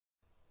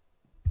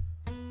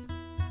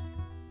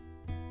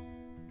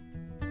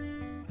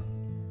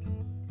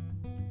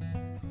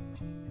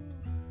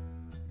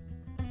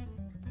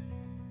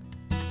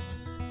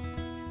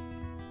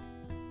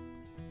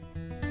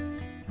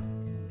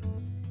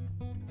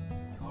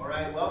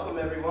right, welcome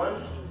everyone.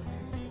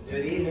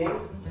 Good evening.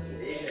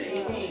 Good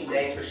evening.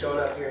 Thanks for showing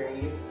up here,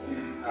 Eve.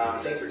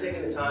 Thanks for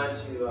taking the time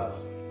to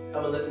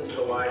come and listen to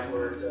the wise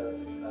words of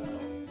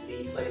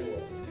Eve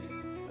Encinitas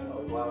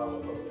while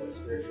I'm a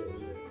spiritual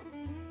leader.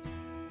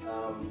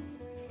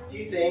 A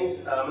few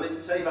things. I'm going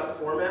to tell you about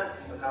the format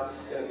of how this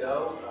is going to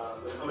go.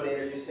 I'm going to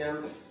introduce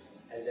him,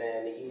 and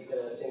then he's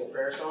going to sing a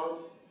prayer song,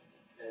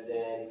 and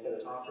then he's going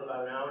to talk for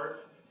about an hour,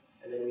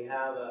 and then we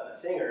have a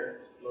singer,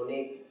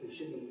 Monique, who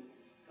should be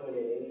coming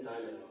in any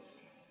time now,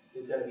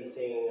 who's going to be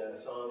singing a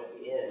song at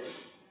the end.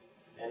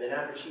 And then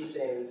after she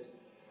sings,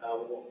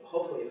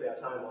 hopefully if we have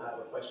time, we'll have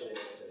a question and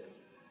answer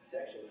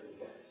section for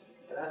you guys.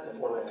 So that's the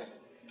format.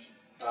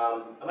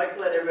 I'd like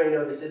to let everybody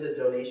know this is a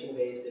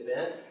donation-based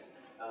event.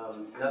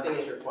 Nothing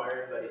is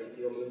required, but if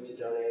you feel moved to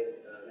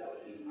donate, that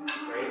would be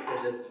great.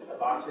 There's a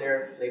box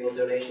there labeled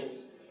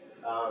donations.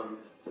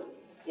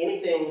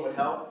 Anything would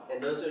help,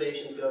 and those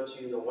donations go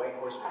to the White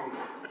Horse Creek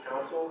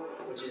Council,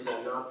 which is a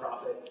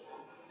nonprofit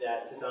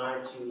that's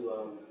designed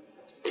to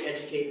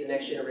educate the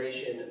next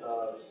generation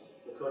of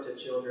Lakota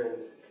children.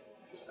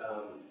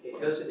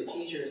 It goes to the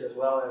teachers as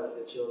well as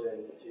the children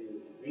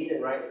to read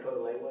and write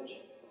Lakota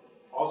language,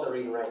 also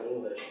read and write in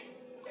English.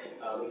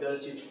 It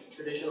goes to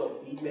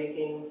traditional bead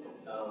making,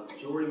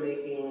 jewelry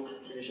making,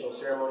 traditional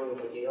ceremonial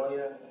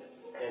regalia,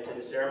 and to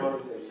the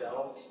ceremonies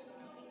themselves.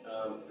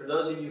 For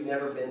those of you who've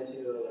never been to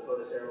a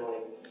Lakota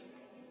ceremony,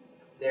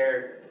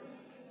 they're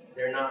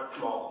not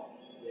small.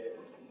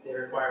 They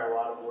require a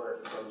lot of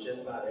work from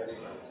just about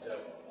everybody. So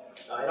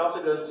it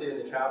also goes to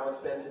the travel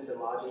expenses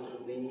and lodging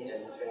for Lee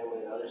and his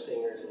family and other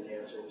singers and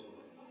dancers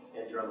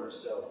and drummers.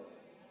 So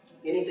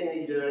anything that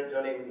you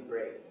donate would be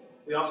great.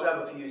 We also have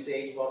a few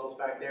sage bundles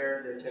back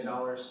there. They're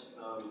 $10.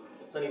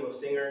 Plenty of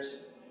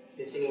singers.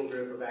 His singing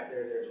group are back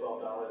there. They're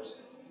 $12.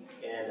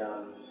 And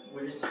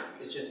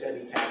it's just going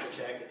to be cash or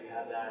check if you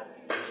have that.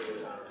 You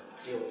can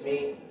deal with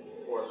me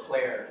or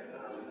Claire.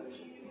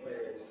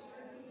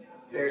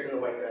 Claire's in the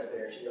white dress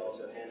there. She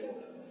also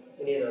handled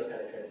any of those kind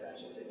of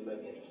transactions that you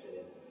might be interested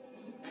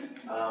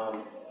in.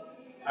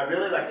 I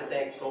really like to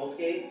thank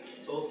Soulscape.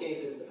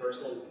 Soulscape is the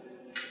person,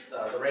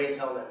 Lorraine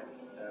Telnack.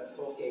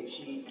 Soulscape,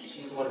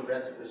 she's the one who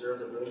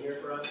reserved the room here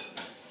for us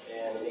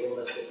and enabled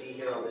us to be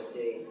here on this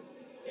date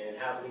and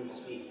have Lee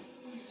speak.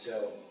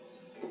 So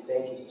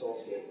thank you to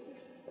Soulscape.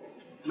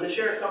 I'm going to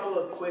share a couple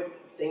of quick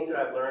things that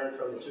I've learned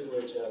from the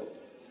tutelage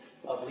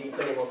of Lee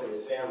Encinitas and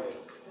his family.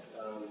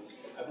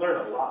 I've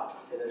learned a lot,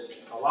 and there's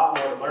a lot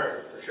more to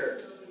learn, for sure.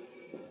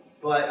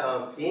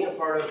 But being a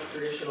part of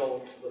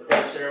traditional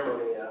Lakota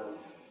ceremony,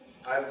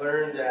 I've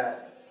learned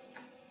that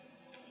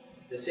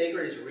the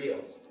sacred is real.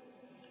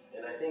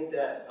 And I think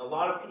that a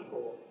lot of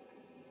people,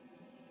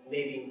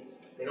 maybe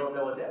they don't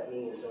know what that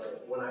means, or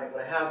when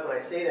I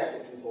say that to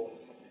people,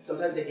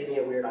 sometimes they give me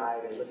a weird eye,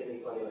 they look at me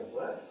funny, like,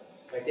 what?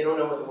 Like they don't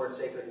know what the word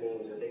sacred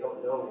means, or they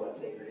don't know what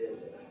sacred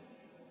is.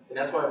 And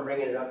that's why I'm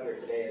bringing it up here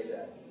today, is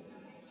that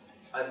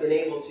I've been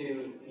able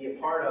to be a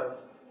part of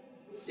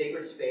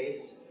sacred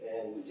space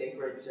and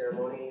sacred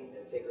ceremony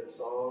and sacred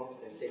song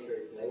and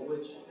sacred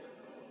language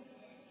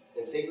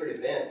and sacred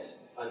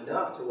events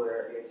enough to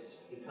where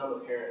it's become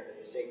apparent that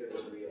the sacred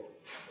is real.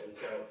 And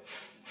so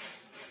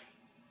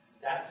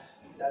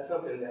that's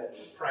something that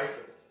is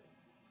priceless.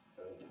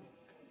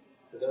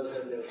 For those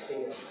that have never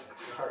seen it,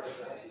 the heart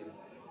goes out to you.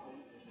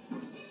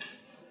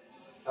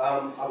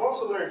 I've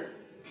also learned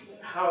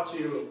how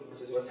to,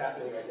 which is what's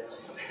happening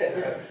right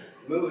now,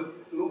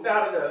 move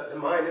out of the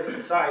mind of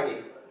society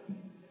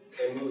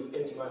and move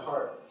into my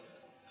heart,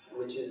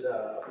 which is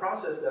a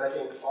process that I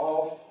think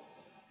all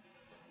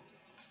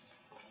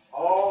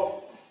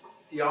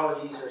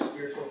theologies or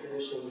spiritual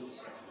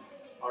traditions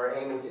are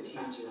aiming to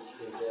teach.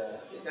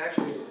 Is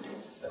actually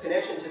a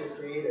connection to the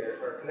Creator,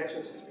 or a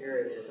connection to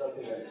Spirit is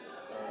something that's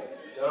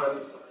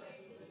done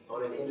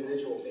on an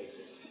individual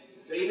basis.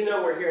 So even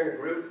though we're here in a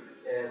group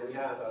and we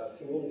have a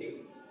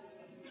community,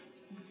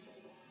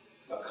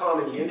 a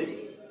common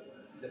unity,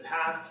 the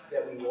path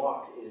that we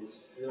walk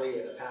is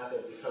really a path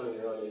of becoming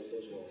your own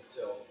individual.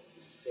 So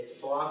it's a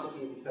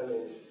philosophy of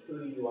becoming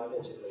who you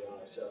authentically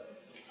are. So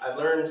I've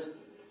learned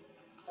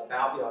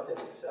about the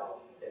authentic self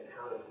and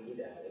how to be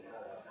that and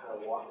how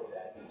to walk with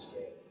that each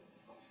day.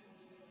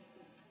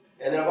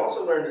 And then I've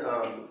also learned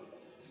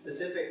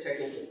specific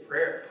techniques in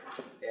prayer.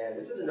 And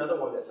this is another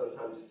one that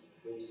sometimes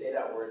when you say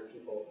that word,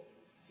 people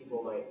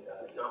might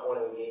not want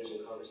to engage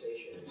in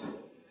conversation.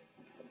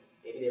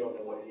 Maybe they don't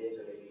know what it is,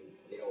 or maybe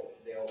they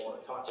don't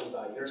want to talk to you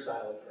about your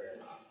style of prayer.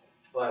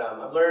 But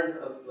I've learned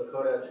a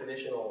Lakota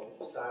traditional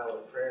style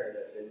of prayer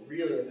that's been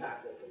really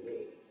impactful for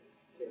me.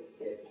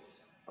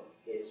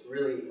 It's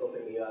really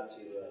opened me up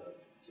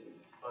to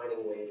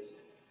finding ways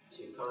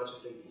to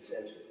consciously be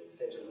centered and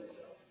center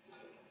myself.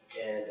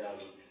 And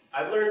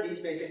I've learned these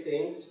basic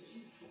things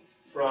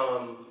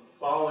from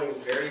following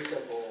very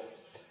simple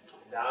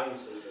value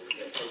systems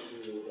that come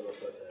through the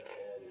Lakota.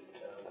 And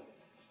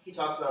he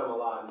talks about them a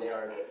lot, and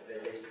they're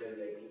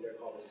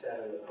called the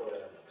 7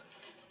 Lakota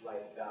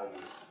life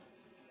values.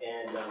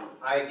 And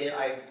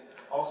I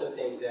also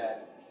think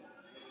that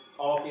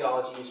all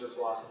theologies or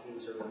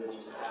philosophies or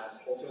religious paths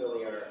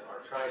ultimately are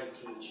trying to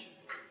teach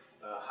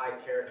high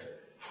character.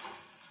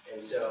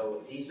 And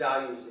so these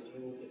values,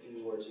 if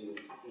you were to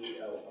be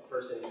a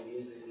person who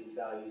uses these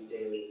values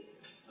daily,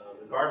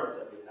 regardless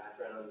of your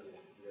background,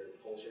 your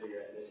culture,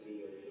 your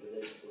ethnicity, or your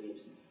religious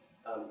beliefs,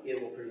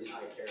 it will produce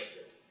high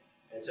character.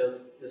 And so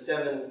the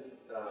seven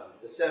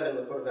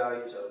Lakota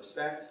values are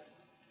respect,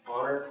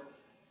 honor,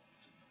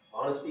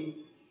 honesty,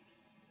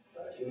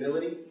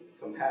 humility,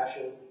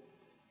 compassion,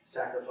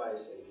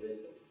 sacrifice, and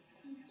wisdom.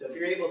 So if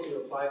you're able to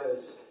apply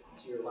those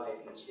to your life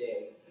each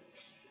day,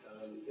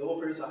 it will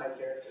produce a high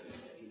character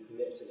if you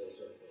commit to those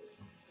sort of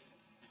things.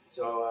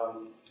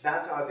 So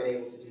that's how I've been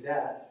able to do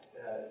that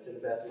to the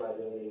best of my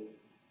ability.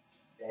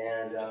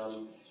 And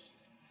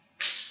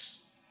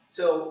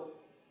so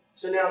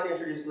now to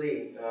introduce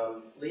Lee.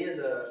 Lee is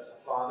a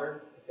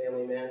father, a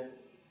family man.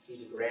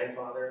 He's a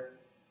grandfather.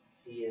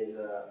 He is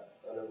an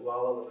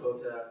Oglala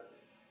Lakota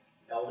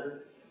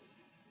elder.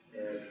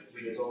 And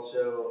he is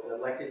also an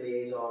elected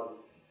liaison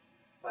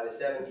by the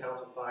 7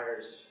 council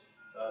fires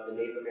of the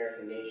Native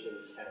American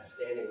nations at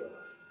Standing Rock.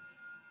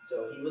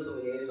 So he was a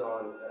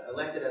liaison,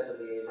 elected as a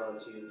liaison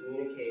to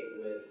communicate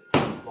with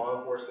law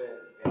enforcement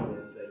and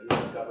with the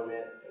U.S.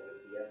 government and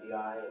with the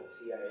FBI and the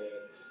CIA.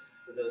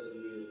 For those of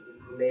you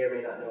who may or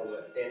may not know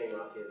what Standing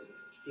Rock is,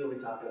 he'll be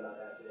talking about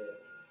that today.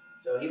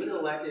 So he was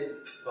elected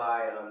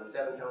by the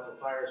 7 council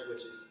fires,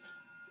 which is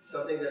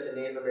something that the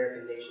Native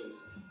American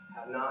nations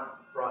have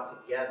not brought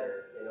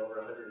together in over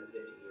 150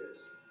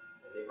 years.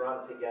 And they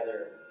brought it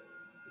together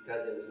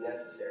because it was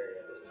necessary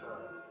at this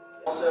time.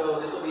 Also,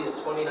 this will be his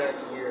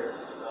 29th year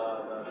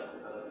of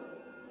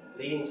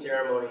leading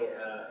ceremony,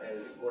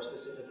 and more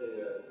specifically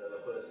the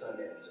Lakota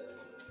Sundance ceremony.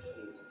 So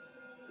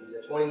he's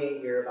a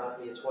 28-year, about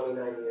to be a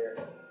 29-year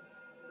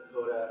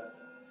Lakota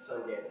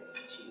Sundance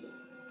chief.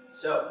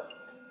 So,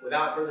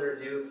 without further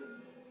ado,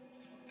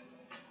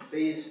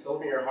 please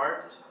open your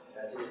hearts,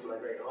 as it is my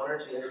great honor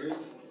to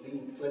introduce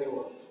Lee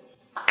Wolf.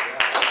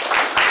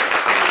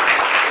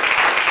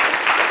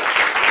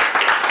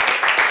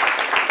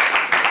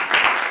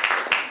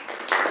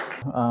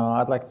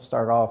 I'd like to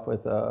start off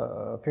with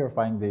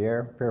purifying the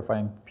air,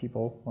 purifying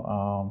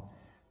people,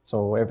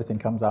 so everything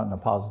comes out in a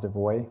positive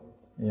way.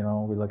 You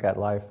know, we look at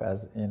life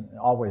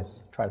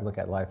always try to look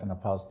at life in a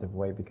positive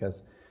way,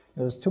 because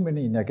there's too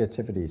many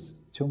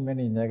negativities, too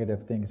many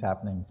negative things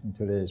happening in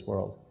today's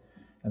world.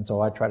 And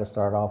so I try to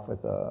start off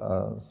with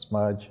a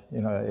smudge.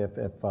 You know, if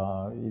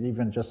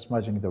even just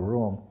smudging the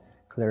room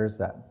clears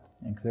that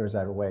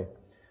away.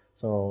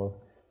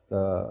 So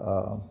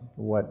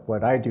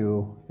what I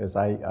do is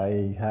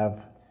I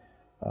have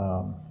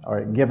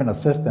or given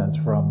assistance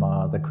from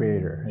the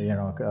Creator. You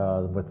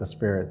know, with the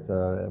Spirit,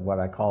 what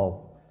I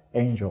call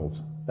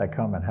angels that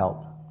come and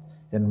help.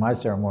 In my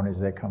ceremonies,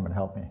 they come and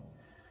help me.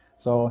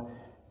 So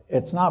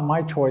it's not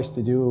my choice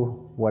to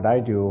do what I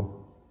do,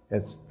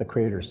 it's the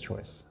Creator's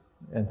choice.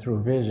 And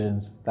through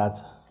visions,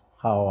 that's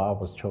how I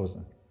was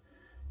chosen.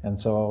 And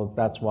so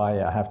that's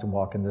why I have to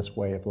walk in this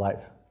way of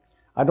life.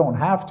 I don't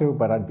have to,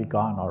 but I'd be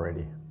gone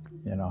already,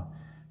 you know.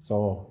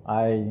 So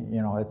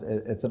you know,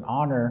 it's an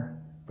honor,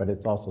 but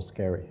it's also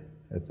scary.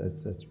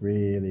 It's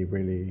really,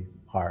 really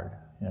hard,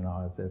 you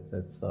know.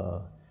 It's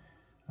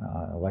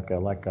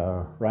like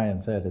Ryan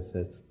said,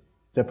 it's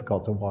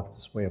difficult to walk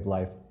this way of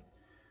life,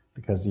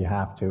 because you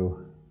have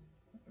to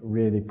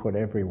really put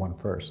everyone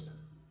first.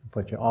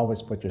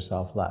 Always put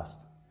yourself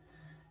last,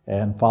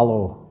 and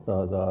follow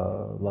the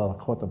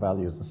Lakota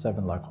values, the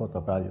 7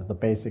 Lakota values, the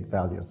basic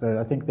values.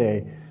 I think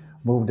they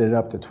moved it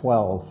up to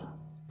 12,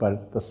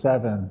 but the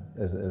 7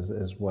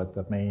 is what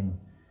the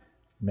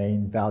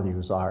main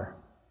values are,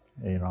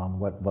 you know,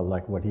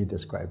 what he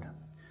described.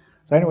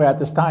 So anyway, at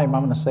this time,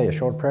 I'm going to say a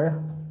short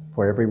prayer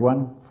for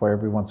everyone, for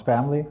everyone's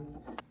family.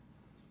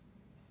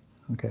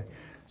 Okay.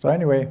 So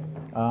anyway,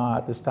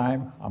 at this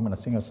time, I'm going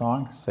to sing a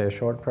song, say a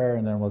short prayer,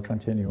 and then we'll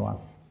continue on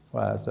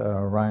as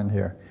Ryan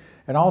here.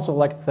 And I also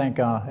like to thank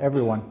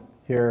everyone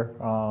here,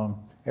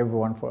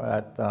 everyone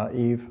at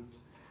Eve,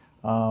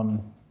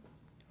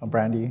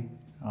 Brandy,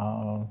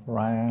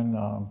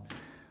 Ryan,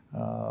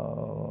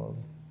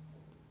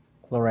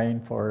 Lorraine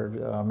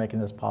for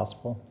making this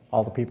possible.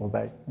 All the people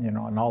that, you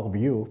know, and all of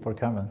you for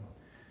coming,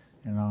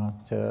 you know,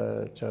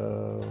 to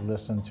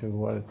listen to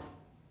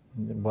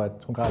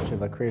what Tungachi,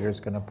 the Creator, is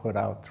going to put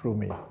out through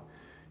me.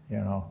 You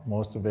know,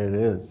 most of it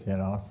is, you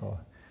know, so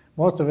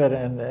most of it,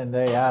 and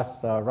they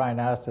asked, Ryan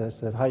asked us,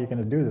 said, how are you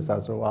going to do this? I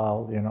said,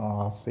 well, you know,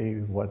 I'll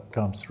see what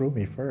comes through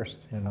me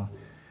first, you know.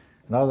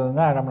 And other than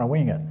that, I'm going to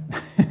wing it.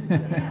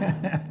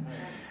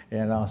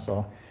 You know,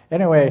 so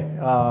anyway,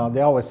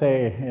 they always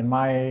say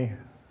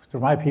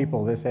through my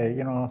people, they say,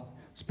 you know,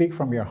 speak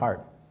from your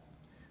heart.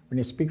 When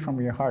you speak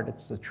from your heart,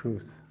 it's the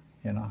truth,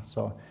 you know.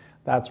 So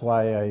that's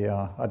why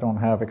I don't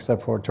have,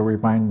 except for to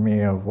remind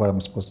me of what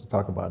I'm supposed to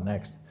talk about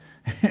next.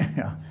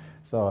 Yeah.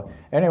 So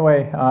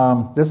anyway,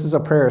 this is a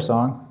prayer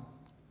song,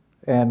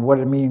 and what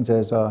it means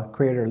is,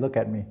 Creator, look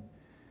at me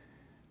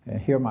and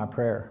hear my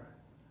prayer.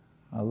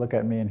 Look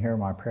at me and hear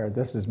my prayer.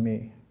 This is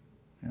me,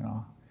 you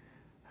know.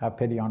 have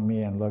pity on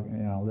me and look,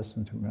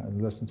 listen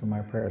to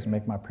my prayers,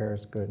 make my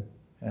prayers good,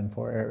 and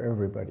for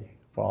everybody,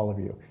 for all of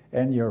you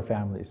and your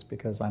families,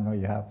 because I know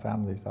you have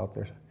families out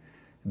there,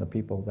 and the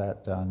people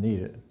that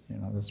need it.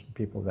 There's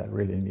people that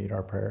really need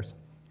our prayers.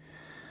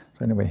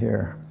 So anyway,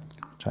 here,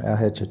 try I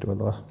had to a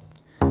little.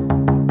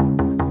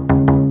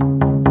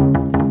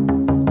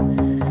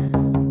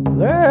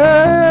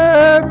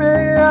 Let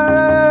me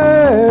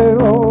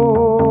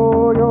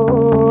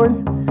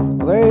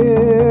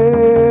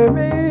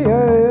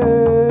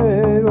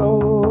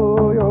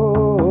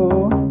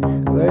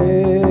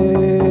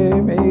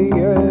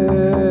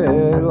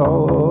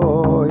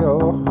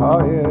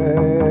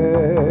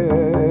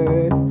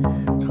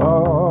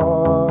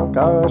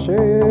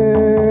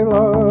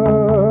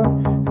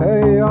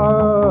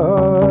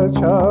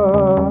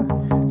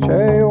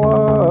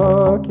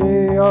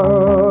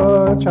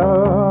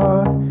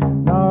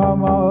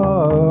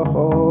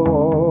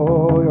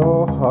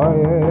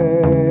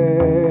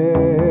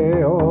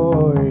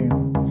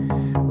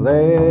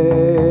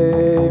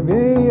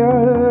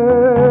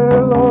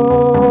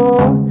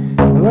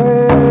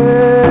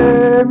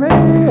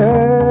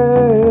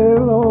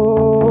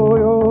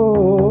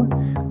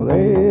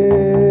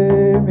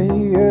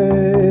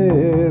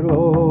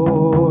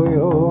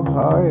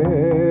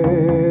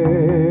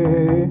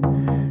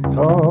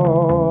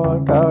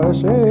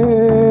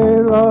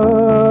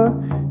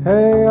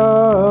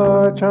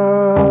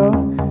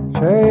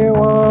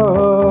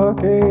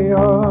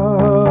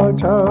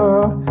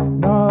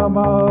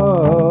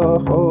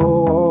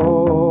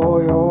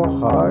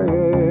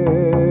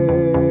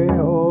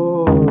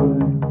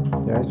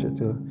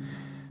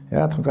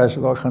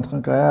Congratulations,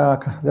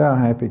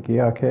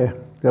 happy okay.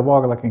 The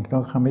walk like in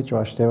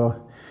Kamichwash,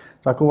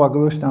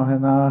 Takuaglush now,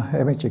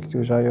 Emichik to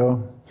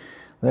Jayo.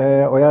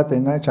 The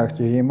Oyate Nachak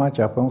to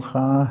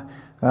Jimachapunha,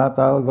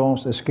 Atal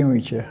Gomes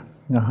Eskimiche.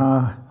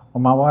 Naha,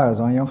 on my wires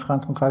on young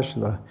Hanton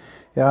Kashla.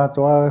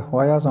 Yatwa,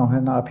 wires on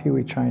Hena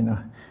Piwi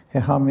China.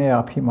 Hehame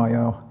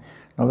Apimayo.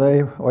 No,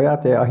 they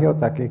Oyate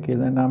Ahiotaki,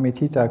 Lena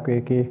Mitita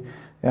Quiki.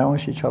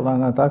 Yaonshi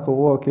chalana taku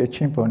woke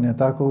chimpo ne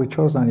taku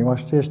chosan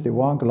iwashtish de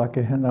wang like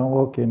hena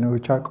woke no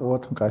chak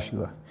wotun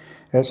kashila.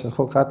 Es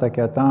hokata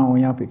katan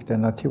uyampik te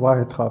na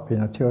tiwahe trapi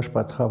na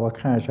tioshpa traba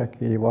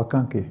kranjaki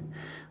wakanki.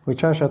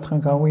 Uchasha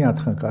tranka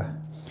uyatranka.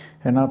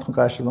 Hena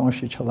trankashilon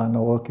shi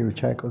chalana woke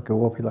uchako ke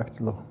wopi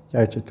laktilo.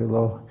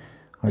 Yachitulo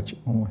hachi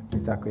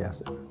mitaku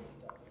yase.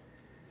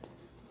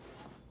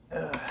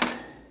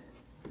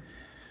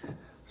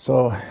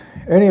 So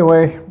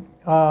anyway,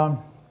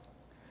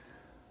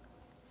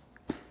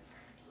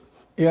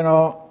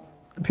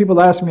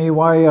 people ask me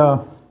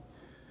why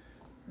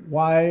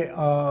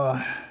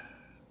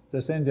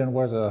this Indian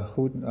wears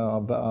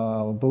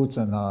boots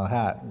and a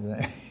hat.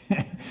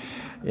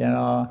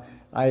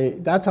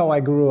 That's how I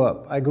grew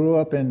up. I grew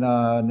up in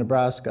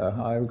Nebraska.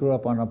 I grew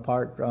up on a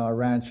part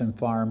ranch and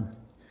farm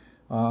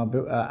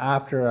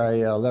after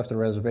I left the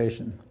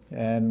reservation.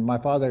 And my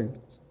father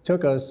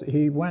took us,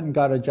 he went and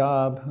got a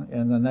job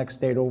in the next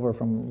state over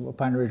from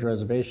Pine Ridge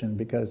Reservation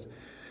because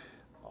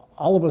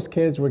all of us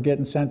kids were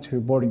getting sent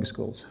to boarding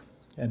schools,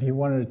 and he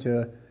wanted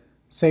to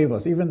save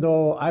us. Even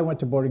though I went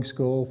to boarding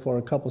school for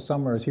a couple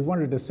summers, he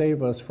wanted to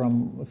save us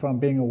from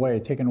being away,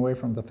 taken away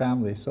from the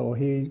family. So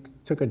he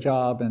took a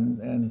job,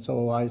 and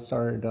so I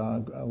started,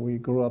 we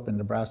grew up in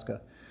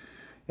Nebraska.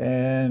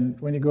 And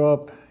when you grow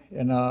up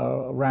in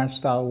a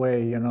ranch-style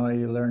way, you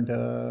learn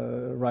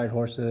to ride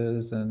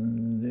horses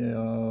and,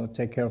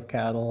 take care of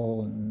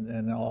cattle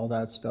and all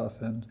that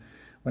stuff. And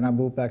when I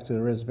moved back to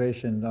the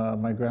reservation,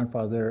 my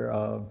grandfather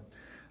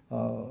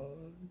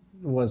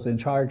was in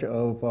charge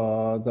of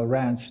the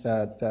ranch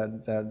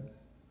that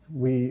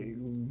we,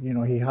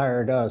 he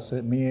hired us,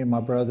 me and my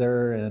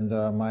brother and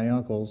my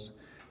uncles,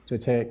 to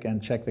take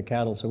and check the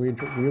cattle. So we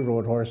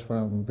rode horse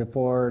from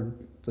before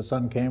the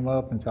sun came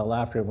up until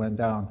after it went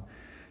down.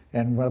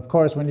 And of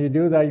course, when you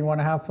do that, you want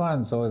to have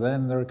fun. So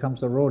then there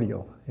comes the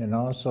rodeo,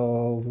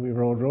 So we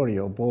rode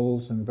rodeo,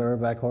 bulls and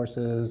bareback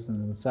horses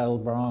and saddle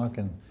bronc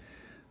and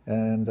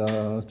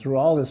through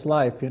all this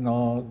life,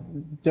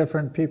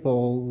 different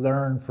people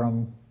learn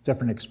from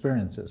different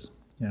experiences,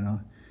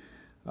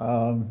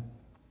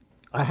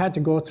 I had to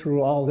go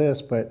through all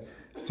this, but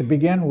to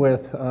begin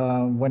with,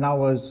 when I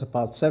was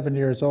about 7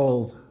 years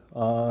old,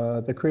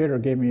 the Creator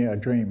gave me a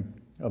dream,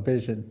 a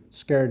vision,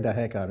 scared the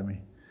heck out of me.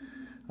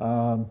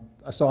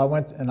 So I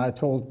went and I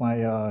told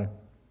my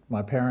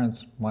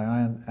parents, my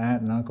aunt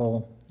and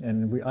uncle,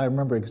 and I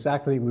remember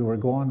exactly we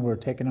were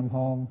taking them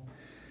home,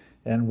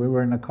 and we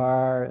were in the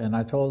car, and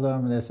I told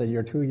them, and they said,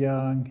 "You're too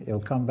young,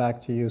 it'll come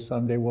back to you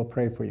someday, we'll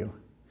pray for you."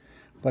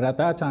 But at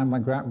that time,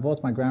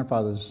 both my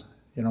grandfathers,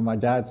 my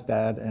dad's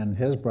dad and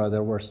his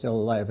brother were still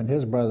alive, and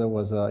his brother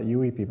was a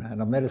UEP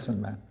man, a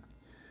medicine man.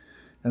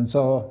 And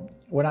so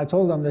when I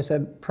told them, they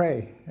said,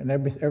 "Pray, and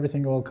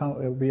everything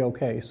it'll be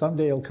okay.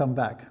 Someday it'll come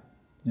back,"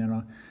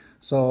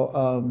 So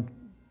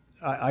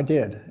I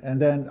did, and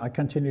then I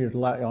continued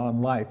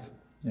on life,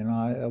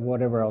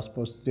 whatever I was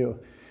supposed to do.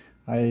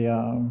 I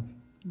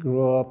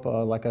grew up,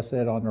 like I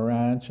said, on the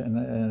ranch,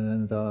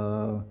 and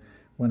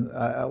when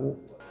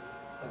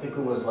I think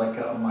it was like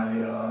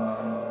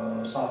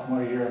my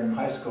sophomore year in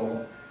high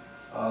school.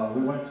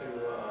 We went to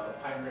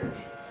Pine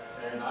Ridge,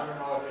 and I don't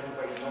know if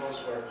anybody knows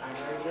where Pine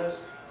Ridge is.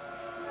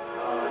 It's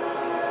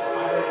a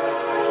Pine Ridge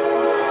reservation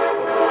in South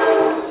Dakota.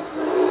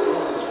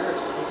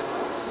 Spiritual.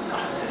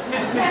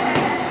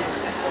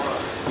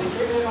 You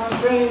get in on the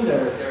train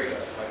there. There we go.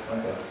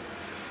 Okay.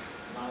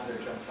 Now they're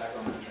jumping back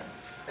on the train.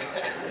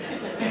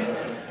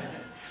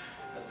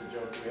 That's a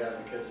joke we have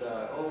because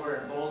over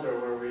in Boulder,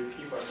 where we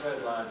keep our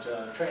sweat lodge,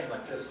 a train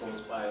like this goes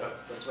by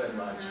the sweat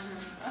lodge.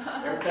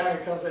 Every time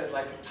it comes by, it's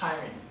like a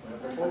timing.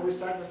 Before we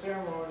start the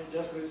ceremony,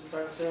 just when we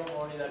start the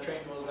ceremony, that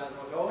train goes by, so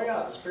we go, oh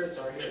yeah, the spirits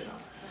are here now.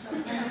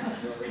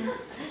 So this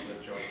is the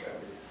joke that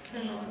we,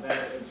 and then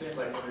it seems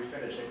like when we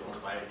finish, it goes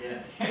by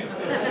again.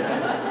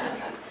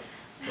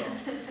 So,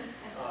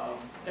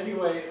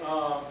 anyway,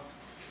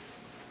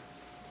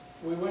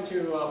 we went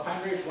to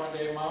Pine Ridge one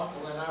day. My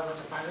uncle and I went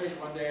to Pine Ridge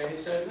one day, and he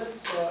said,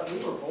 let's, we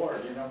were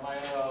bored, you know, my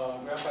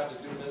grandpa had to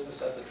do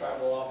business at the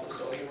tribal office,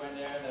 so he went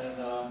in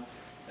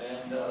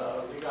and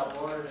we got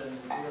bored, and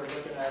we were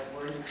looking at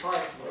where you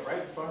parked. Right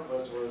in front of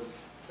us was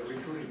the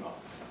recruiting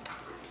offices.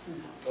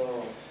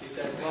 So he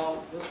said,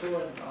 well, let's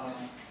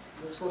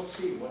go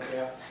see what they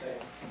have to say,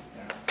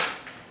 you know.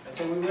 And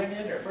so we went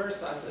in there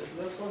first. I said,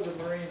 let's go to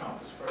the Marine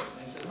office first.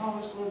 And he said, no,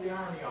 let's go to the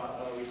Army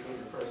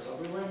recruiter first. So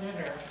we went in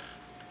there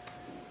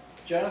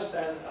just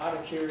as out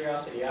of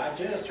curiosity. I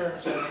just turned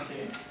 17.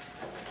 And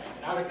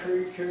out of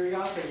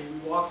curiosity,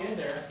 we walk in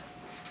there.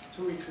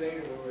 2 weeks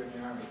later, we were in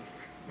the Army.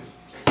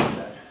 Just like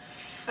that.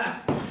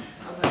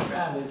 I was like,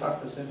 man, they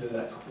talked us into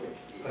that quick.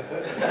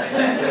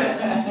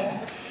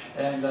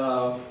 And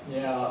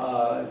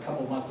a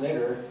couple months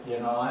later, you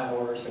know, I had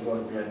orders to go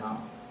to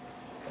Vietnam.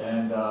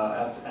 And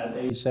at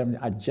age 70,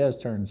 I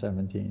just turned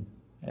 17.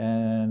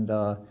 And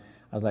I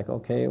was like,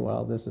 okay,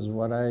 well, this is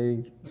what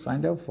I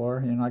signed up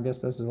for. You know, I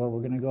guess this is where we're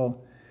going to go.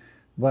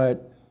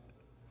 But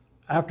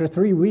after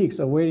 3 weeks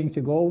of waiting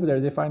to go over there,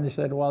 they finally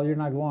said, well, you're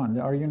not going.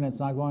 Our unit's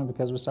not going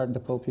because we're starting to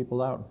pull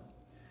people out.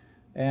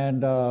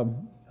 And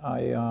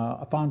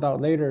I found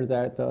out later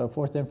that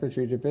 4th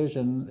Infantry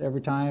Division,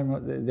 every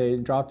time they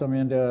dropped them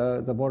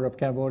into the border of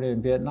Cambodia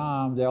and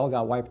Vietnam, they all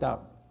got wiped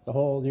out. The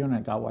whole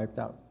unit got wiped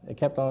out.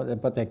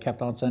 But they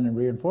kept on sending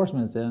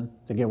reinforcements in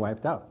to get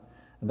wiped out.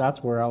 And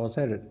that's where I was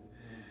headed.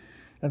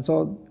 And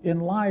so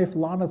in life, a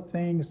lot of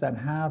things that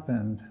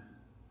happened,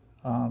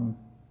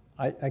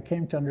 I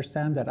came to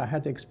understand that I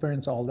had to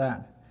experience all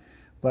that.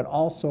 But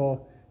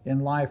also in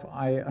life,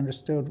 I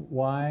understood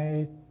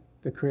why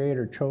the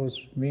Creator chose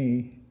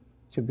me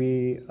to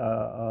be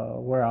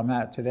where I'm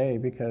at today,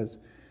 because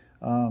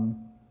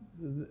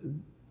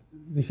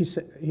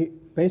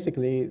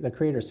basically the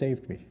Creator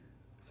saved me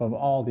from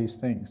all these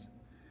things.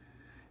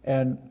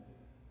 And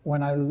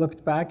when I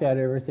looked back at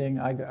everything,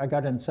 I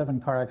got in 7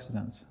 car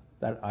accidents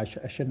that I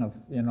shouldn't have,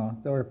 you know,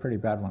 they were pretty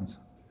bad ones.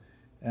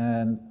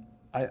 And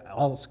I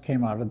also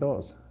came out of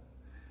those.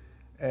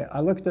 I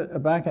looked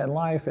back at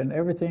life, and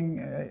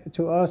everything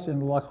to us in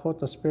the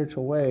Lakota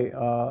spiritual way,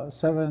 4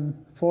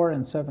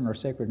 and 7 are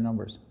sacred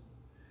numbers.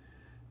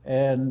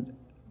 And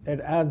it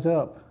adds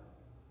up.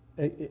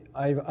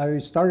 I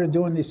started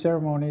doing these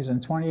ceremonies,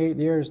 and 28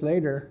 years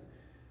later,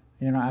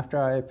 you know, after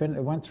I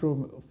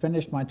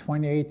finished my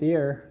 28th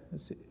year,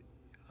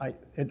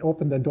 it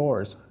opened the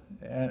doors,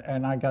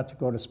 and I got to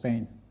go to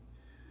Spain.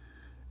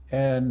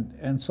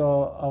 And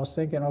so I was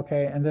thinking,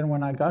 okay, and then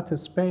when I got to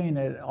Spain,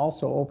 it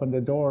also opened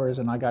the doors,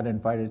 and I got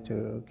invited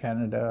to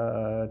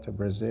Canada, to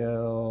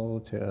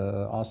Brazil, to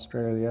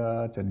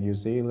Australia, to New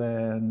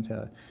Zealand,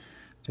 to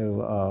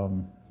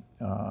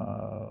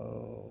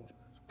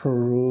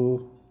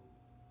Peru,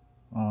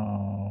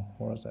 what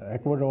was that,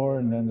 Ecuador,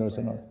 and then there's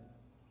another,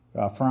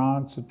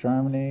 France,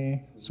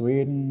 Germany,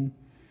 Sweden,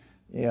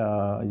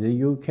 the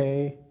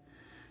UK.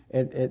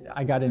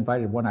 I got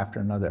invited one after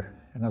another,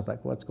 and I was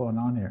like, what's going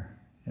on here?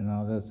 You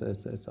know,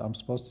 I'm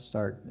supposed to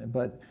start.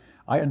 But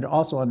I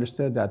also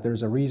understood that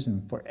there's a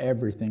reason for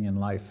everything in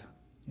life,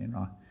 you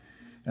know.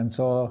 And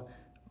so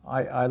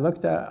I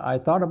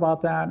thought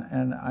about that,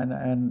 and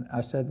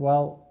I said,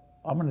 well,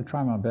 I'm going to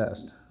try my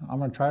best. I'm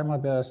going to try my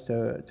best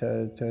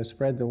to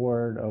spread the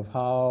word of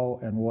how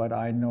and what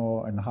I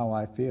know and how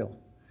I feel.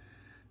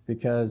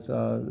 Because,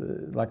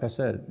 like I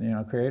said, you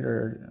know,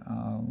 Creator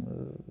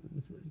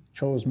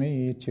chose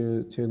me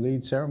to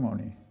lead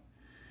ceremony.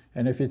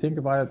 And if you think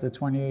about it, the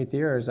 28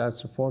 years,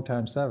 that's 4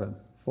 times 7,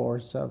 4,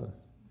 7.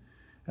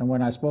 And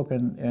when I spoke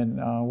in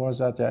what was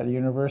that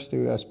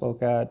university, I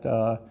spoke at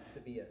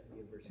Sevilla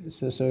University.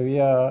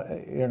 Sevilla,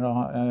 you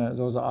know,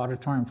 there was an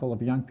auditorium full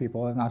of young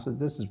people, and I said,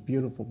 this is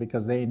beautiful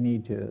because they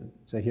need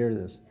to hear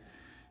this.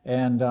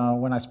 And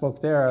when I spoke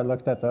there, I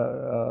looked at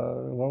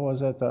the, what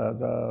was it,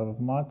 the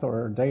month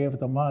or day of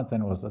the month,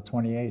 and it was the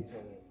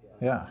 28th.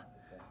 Yeah.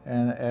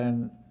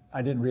 And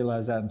I didn't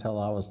realize that until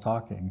I was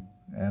talking.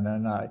 And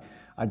then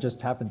I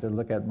just happened to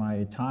look at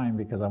my time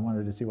because I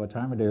wanted to see what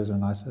time it is,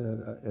 and I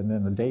said, and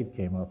then the date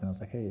came up, and I was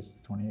like, hey, it's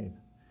 28.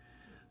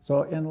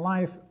 So in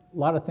life, a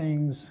lot of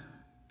things,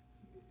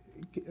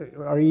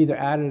 are either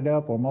added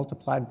up or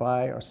multiplied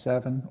by or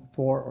 7,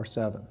 4 or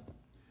 7.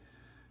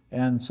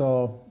 And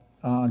so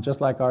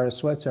just like our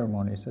sweat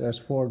ceremonies, there's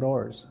 4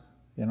 doors.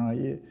 You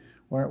know,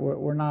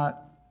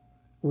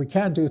 we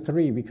can't do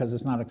 3 because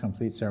it's not a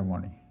complete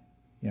ceremony.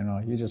 You know,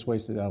 you just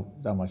wasted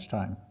that much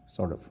time,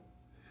 sort of.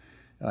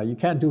 You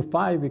can't do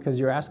 5 because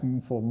you're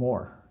asking for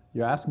more.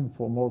 You're asking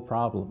for more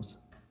problems,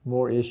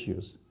 more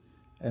issues.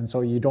 And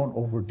so you don't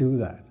overdo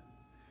that.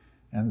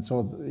 And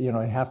so, you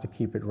know, you have to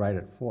keep it right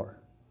at 4.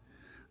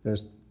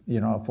 There's,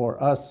 you know,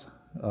 for us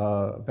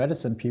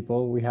medicine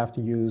people, we have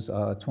to use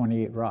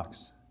 28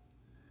 rocks,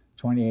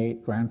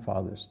 28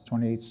 grandfathers,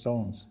 28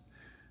 stones.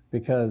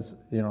 Because,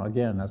 you know,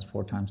 again, that's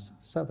 4 times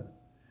 7.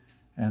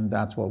 And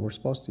that's what we're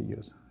supposed to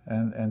use.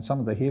 And some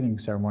of the healing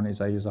ceremonies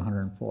I use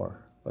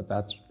 104, but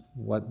that's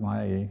what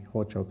my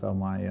hochoka,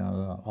 my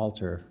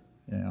altar,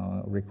 you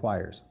know,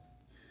 requires.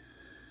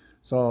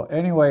 So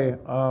anyway,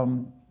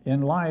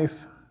 in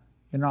life,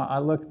 you know, I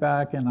look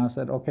back and I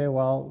said, okay,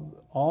 well,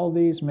 all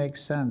these make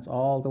sense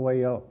all the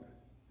way up.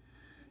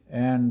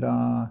 And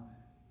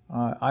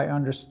I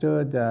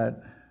understood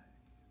that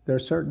there are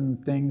certain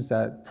things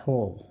that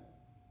pull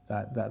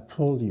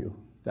you,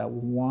 that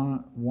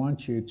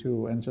want you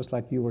to, and just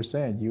like you were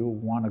saying, you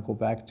want to go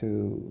back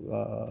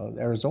to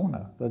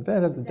Arizona, the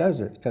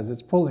desert, because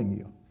it's pulling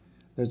you.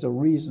 There's a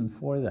reason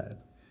for that,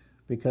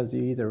 because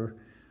you're either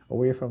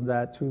away from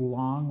that too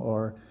long,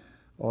 or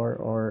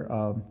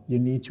you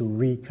need to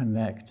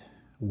reconnect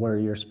where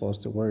you're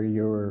supposed to, where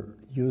you're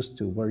used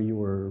to, where you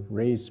were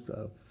raised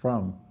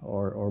from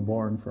or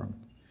born from.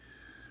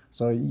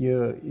 So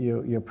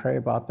you pray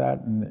about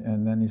that,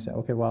 and then you say,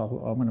 okay,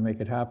 well, I'm going to make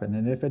it happen.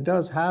 And if it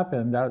does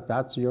happen,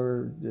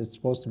 it's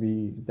supposed to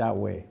be that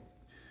way.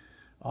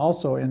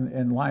 Also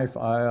in life,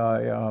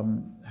 I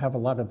have a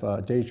lot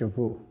of deja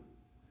vu.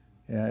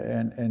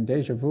 And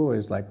deja vu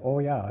is like, oh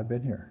yeah, I've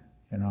been here,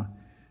 you know.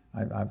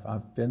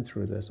 I've been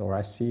through this, or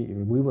I see,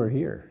 we were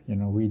here, you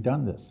know, we've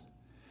done this.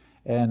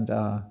 And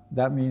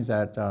that means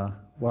that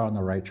we're on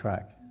the right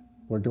track.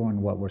 We're doing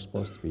what we're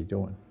supposed to be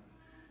doing.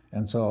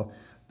 And so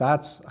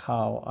that's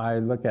how I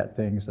look at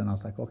things, and I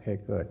was like, okay,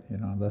 good, you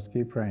know, let's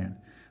keep praying.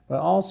 But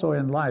also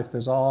in life,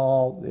 there's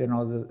all, you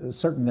know,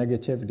 certain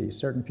negativity.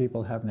 Certain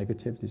people have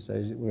negativities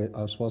that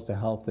I'm supposed to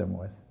help them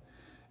with.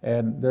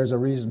 And there's a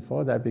reason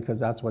for that, because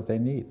that's what they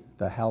need,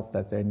 the help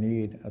that they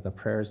need, the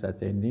prayers that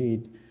they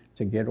need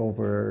to get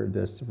over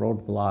this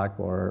roadblock,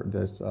 or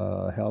this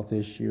health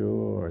issue,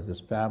 or this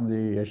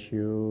family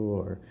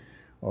issue,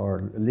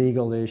 or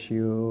legal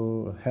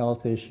issue,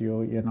 health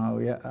issue. You know,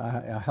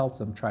 I help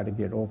them try to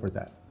get over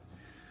that.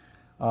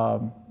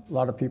 A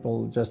lot of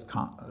people just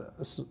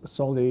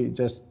solely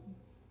just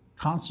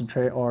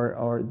concentrate,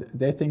 or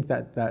they think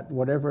that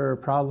whatever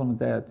problem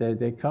that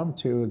they come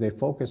to, they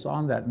focus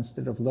on that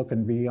instead of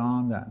looking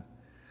beyond that.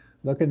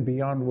 Looking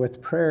beyond with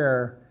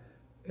prayer,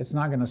 it's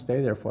not going to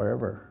stay there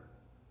forever.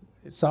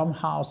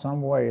 Somehow,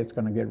 some way, it's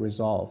going to get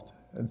resolved,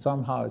 and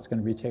somehow it's going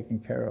to be taken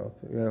care of.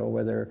 You know,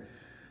 whether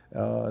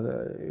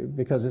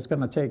because it's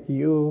going to take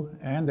you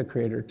and the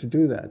Creator to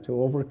do that,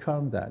 to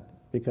overcome that.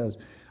 Because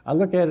I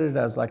look at it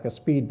as like a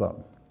speed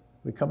bump.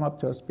 We come up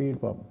to a speed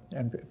bump,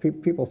 and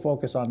people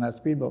focus on that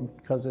speed bump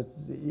because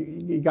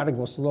you got to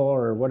go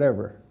slower or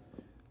whatever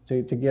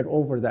to get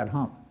over that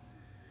hump.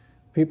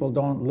 People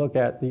don't look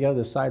at the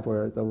other side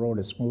where the road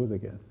is smooth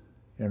again,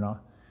 you know.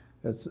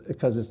 It's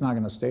because it's not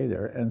going to stay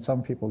there. And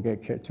some people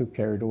get too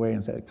carried away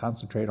and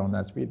concentrate on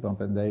that speed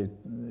bump, and they,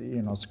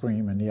 you know,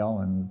 scream and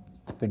yell and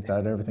think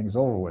that everything's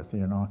over with,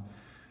 you know.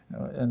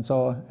 And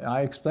so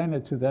I explain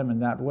it to them in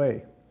that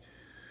way.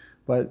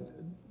 But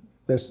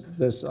this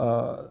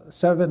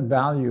 7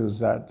 values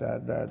that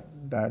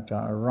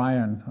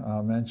Ryan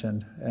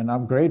mentioned, and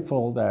I'm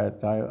grateful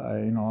that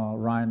you know,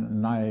 Ryan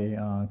and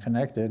I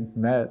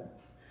met,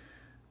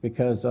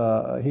 because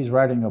he's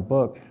writing a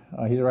book.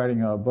 He's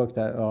writing a book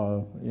that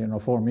you know,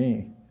 for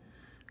me,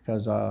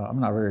 because I'm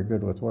not very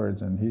good with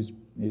words, and he's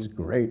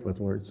great with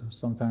words.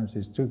 Sometimes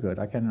he's too good.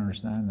 I can't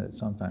understand it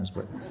sometimes,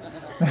 but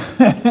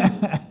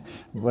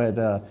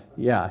but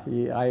yeah,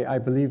 I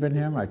believe in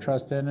him. I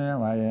trust in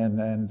him.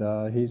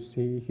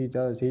 He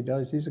does.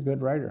 He's a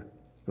good writer,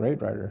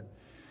 great writer,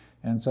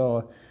 and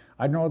so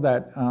I know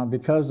that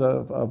because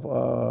of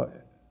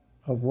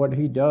what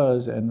he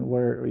does, and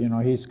where, you know,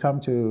 he's come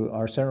to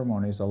our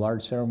ceremonies, the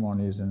large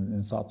ceremonies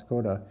in South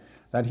Dakota,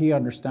 that he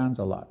understands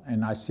a lot,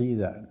 and I see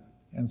that.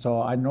 And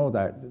so I know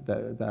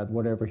that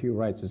whatever he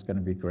writes is going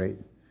to be great.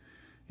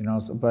 You know,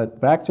 so,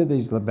 but back to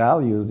these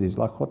values, these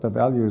Lakota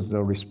values,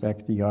 the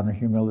respect, the honor,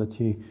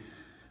 humility.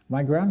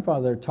 My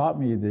grandfather taught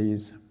me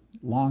these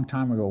long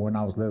time ago when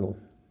I was little.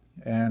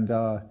 And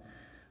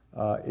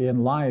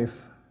in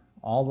life,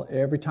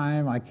 every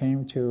time I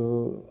came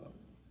to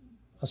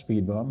a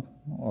speed bump,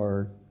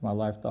 or my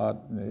life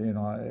thought, you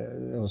know,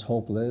 it was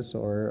hopeless,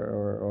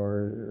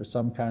 or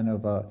some kind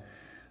of a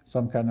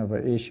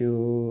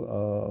issue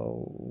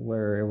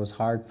where it was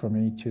hard for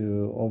me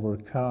to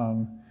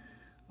overcome,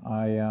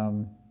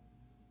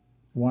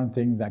 one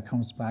thing that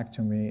comes back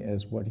to me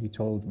is what he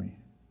told me.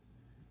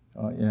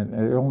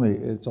 And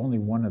it's only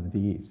one of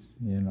these,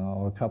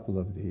 a couple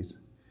of these.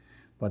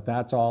 But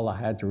that's all I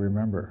had to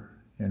remember,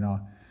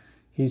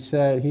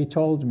 He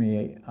told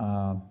me,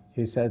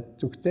 he said,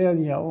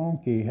 "Tuktelia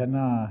onki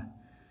hena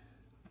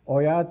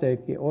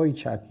oyate ki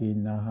oichaki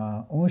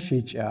naha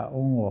unshicha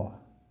unwo."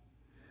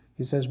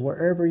 He says,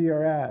 wherever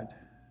you're at,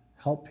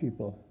 help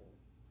people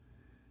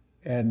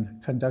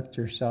and conduct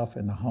yourself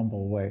in a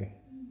humble way,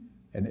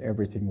 and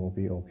everything will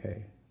be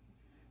okay.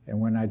 And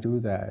when I do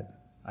that,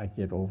 I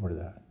get over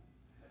that.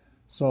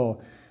 So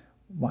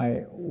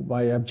my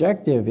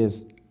objective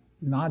is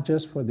not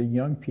just for the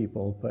young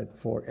people, but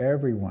for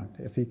everyone.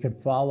 If you can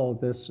follow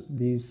these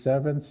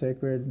seven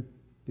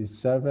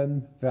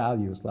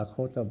values,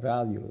 Lakota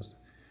values,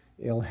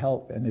 it'll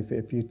help. And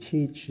if you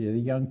teach the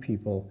young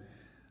people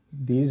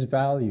these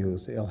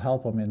values, it'll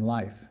help them in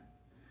life.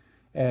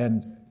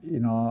 And,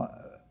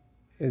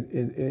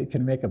 it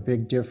can make a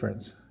big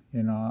difference.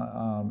 In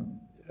our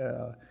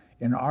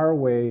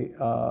way,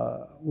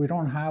 we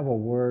don't have a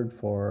word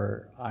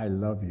for "I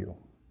love you,"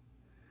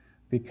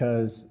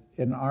 because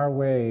in our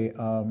way,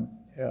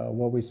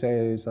 what we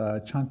say is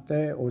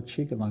 "Chante o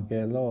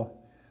chikalangelo,"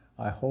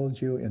 I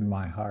hold you in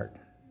my heart.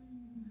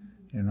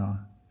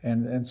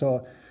 And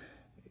so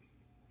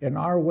in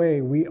our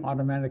way, we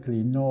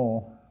automatically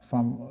know.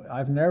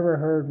 I've never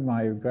heard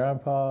my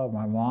grandpa,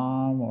 my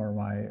mom, or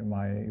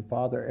my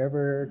father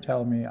ever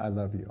tell me "I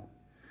love you,"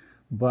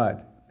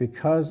 but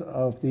because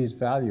of these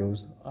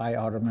values, I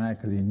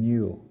automatically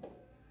knew,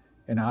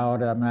 and I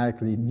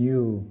automatically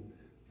knew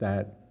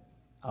that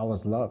I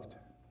was loved,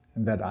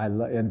 and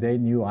and they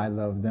knew I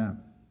loved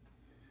them.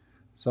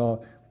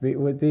 So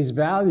with these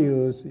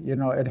values,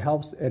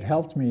 it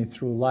helped me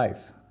through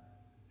life,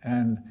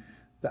 and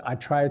I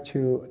try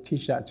to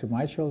teach that to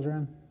my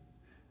children,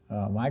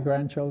 my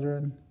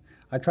grandchildren.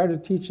 I try to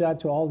teach that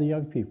to all the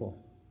young people,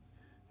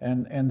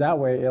 and that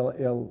way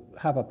it'll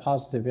have a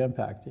positive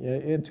impact.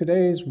 In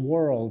today's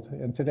world,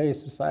 in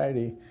today's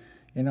society,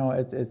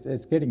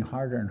 it's getting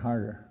harder and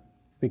harder,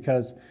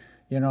 because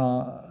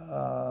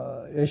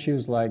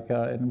issues like,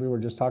 and we were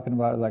just talking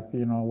about it, like,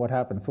 what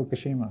happened,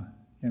 Fukushima.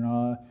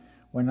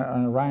 When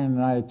Ryan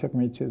and I took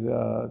me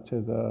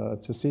to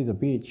see the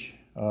beach,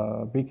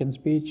 Beacons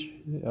Beach,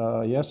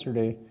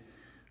 yesterday,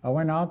 I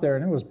went out there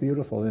and it was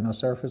beautiful,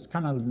 surface,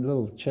 kind of a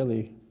little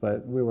chilly,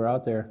 but we were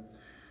out there.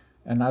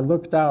 And I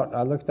looked at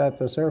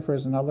the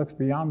surfers, and I looked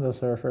beyond the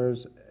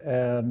surfers,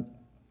 and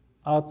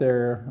out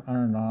there, I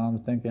don't know, I'm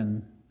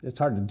thinking, it's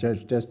hard to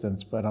judge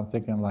distance, but I'm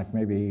thinking like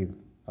maybe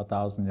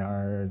 1,000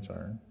 yards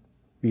or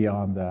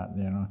beyond that,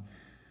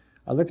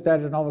 I looked at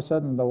it, and all of a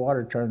sudden the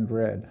water turned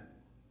red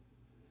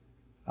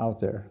out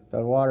there.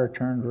 The water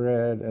turned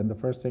red, and the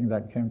first thing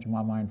that came to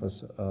my mind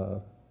was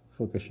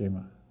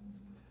Fukushima.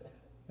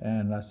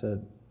 And I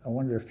said, I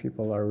wonder if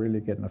people are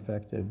really getting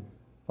affected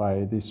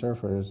by these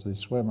surfers, these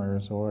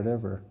swimmers, or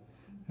whatever.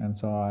 And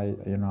so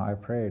I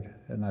prayed,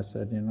 and I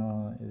said,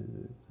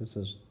 this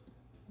is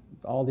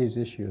all these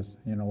issues,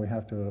 we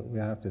have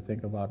to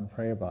think about and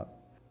pray about.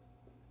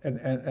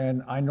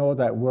 And I know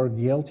that we're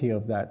guilty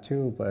of that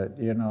too, but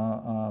the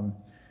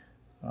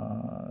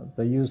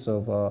use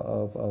of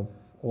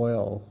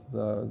oil,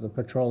 the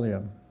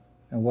petroleum,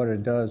 and what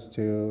it does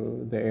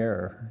to the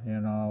air,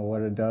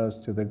 what it does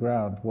to the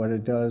ground, what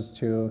it does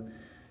to,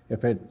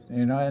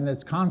 and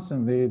it's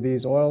constantly,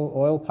 these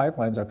oil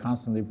pipelines are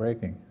constantly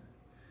breaking.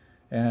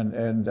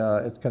 And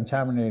it's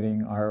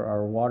contaminating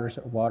our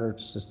water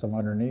system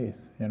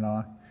underneath,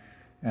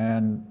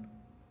 And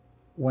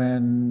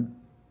when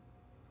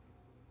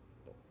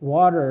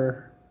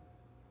water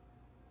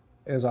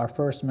is our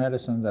first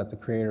medicine that the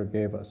Creator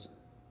gave us,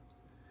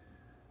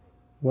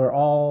 we're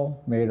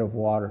all made of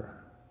water.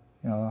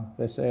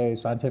 They say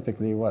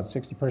scientifically,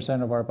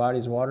 60% of our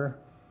body's water,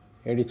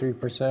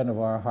 83% of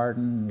our heart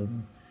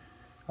and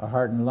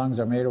lungs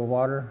are made of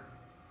water.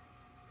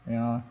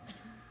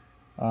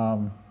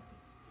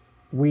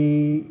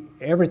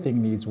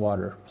 Everything needs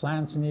water.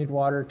 Plants need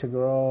water to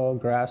grow,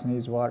 grass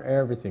needs water,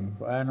 everything.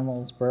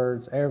 Animals,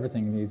 birds,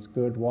 everything needs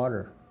good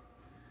water.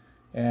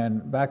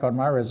 And back on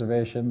my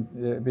reservation,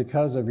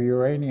 because of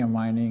uranium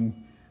mining,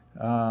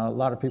 a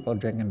lot of people are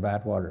drinking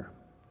bad water.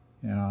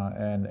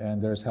 And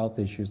there's health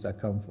issues that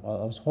come,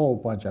 a whole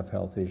bunch of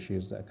health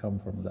issues that come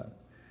from that.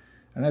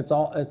 And it's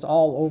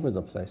all over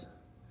the place.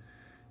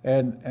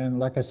 And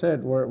like I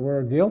said,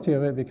 we're guilty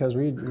of it because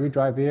we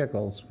drive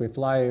vehicles. We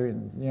fly,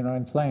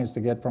 in planes to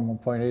get from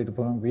point A to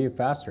point B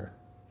faster,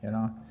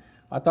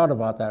 I thought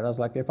about that. I was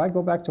like, if I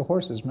go back to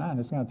horses, man,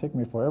 it's going to take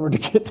me forever to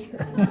get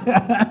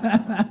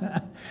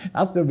there.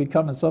 I'll still be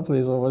coming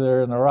someplace over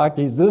there in the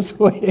Rockies this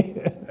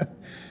way.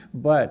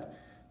 But,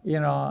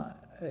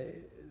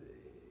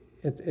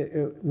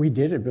 we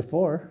did it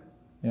before,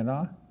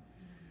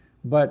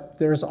 But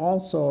there's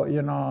also,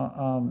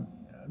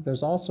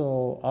 there's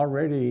also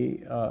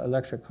already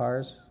electric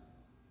cars.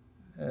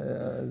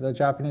 The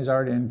Japanese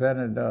already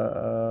invented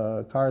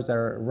cars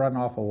that run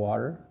off of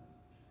water.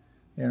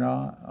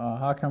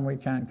 How come we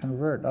can't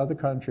convert? Other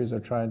countries are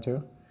trying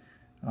to.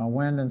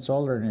 Wind and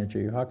solar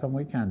energy, how come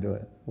we can't do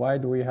it? Why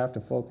do we have to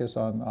focus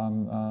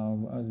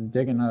on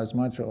digging as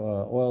much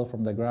oil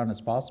from the ground as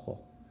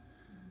possible?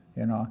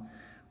 You know,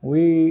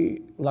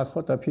 we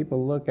Lakota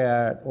people look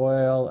at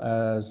oil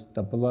as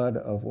the blood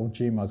of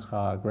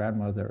Mrryanmcmahon,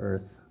 Grandmother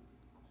Earth.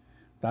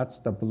 That's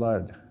the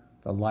blood,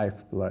 the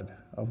life blood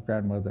of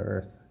Grandmother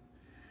Earth.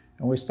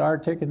 And we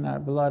start taking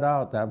that blood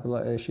out, that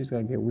blood, she's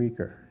going to get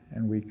weaker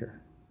and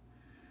weaker.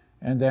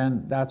 And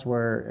then that's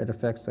where it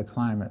affects the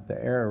climate,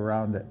 the air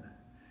around it.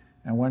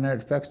 And when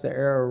it affects the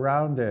air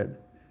around it,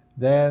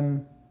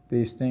 then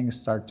these things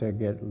start to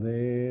get a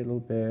little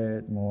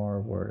bit more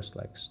worse,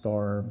 like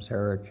storms,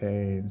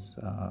 hurricanes,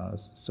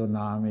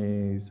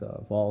 tsunamis,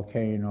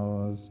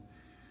 volcanoes,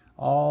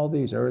 all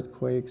these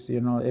earthquakes.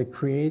 You know, it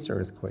creates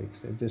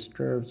earthquakes. It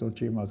disturbs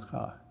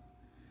Mrryanmcmahon.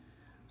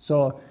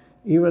 So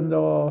even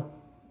though,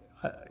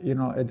 you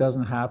know, it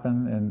doesn't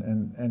happen,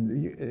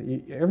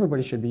 and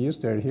everybody should be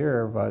used to it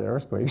here about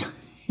earthquakes.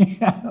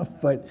 Yeah,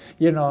 but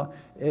you know,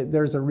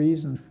 there's a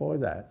reason for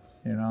that.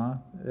 You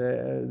know,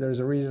 there's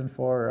a reason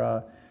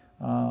for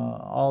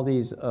all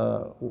these.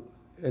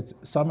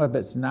 Some of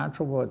it's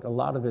natural, but a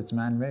lot of it's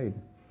man-made.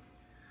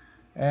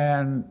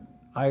 And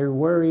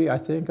I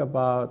think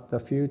about the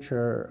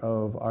future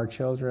of our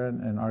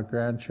children and our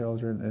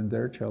grandchildren and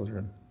their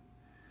children,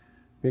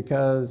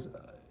 because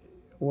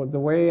the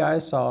way I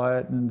saw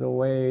it and the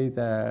way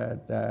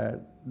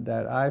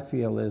that I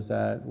feel is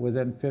that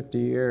within 50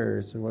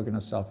 years, we're going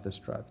to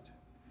self-destruct.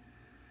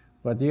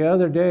 But the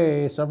other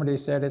day, somebody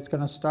said it's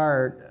going to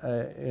start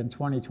in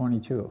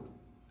 2022.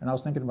 And I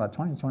was thinking about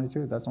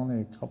 2022, that's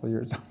only a couple of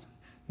years down,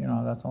 you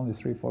know, that's only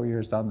 3-4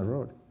 years down the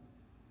road.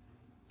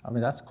 I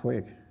mean, that's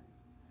quick.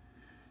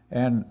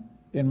 And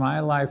in my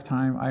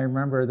lifetime, I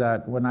remember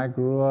that when I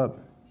grew up,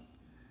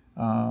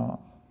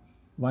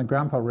 my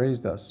grandpa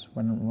raised us,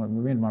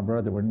 when me and my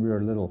brother, when we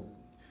were little.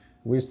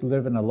 We used to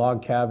live in a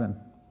log cabin.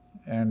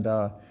 And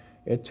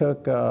it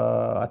took,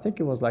 I think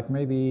it was like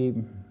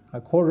maybe a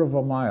quarter of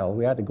a mile.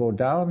 We had to go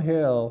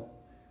downhill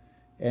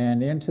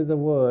and into the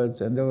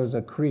woods, and there was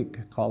a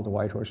creek called the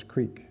White Horse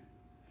Creek.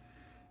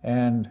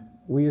 And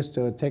we used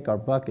to take our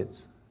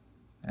buckets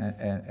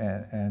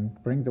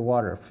and bring the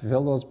water,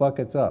 fill those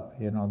buckets up.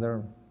 You know,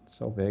 they're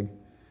so big.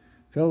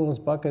 Fill those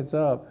buckets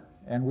up,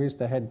 and we used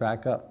to head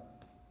back up.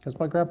 Because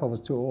my grandpa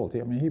was too old.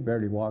 I mean, he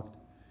barely walked.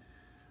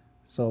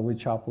 So we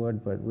chopped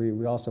wood, but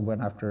we also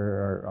went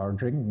after our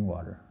drinking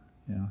water,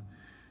 you know,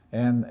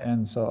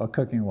 and so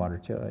cooking water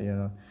too, you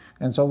know.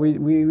 And so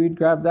we'd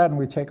grab that and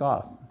we'd take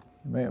off.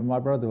 My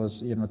brother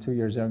was, you know, 2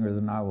 years younger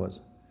than I was.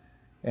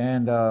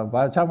 And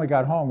by the time we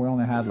got home, we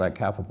only had like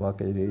half a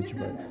bucket each,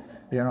 but,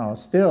 you know,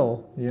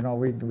 still, you know,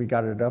 we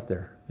got it up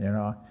there, you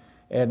know.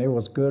 And it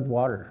was good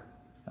water.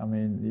 I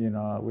mean, you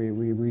know,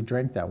 we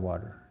drank that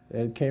water.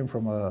 It came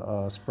from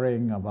a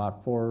spring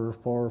about 4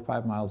 or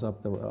 5 miles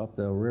up the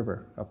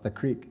river, up the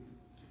creek.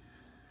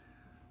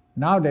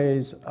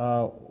 Nowadays,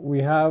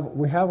 we have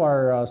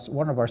our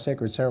one of our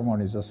sacred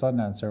ceremonies, the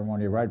Sundance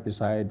ceremony, right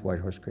beside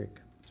White Horse Creek.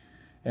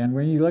 And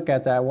when you look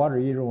at that water,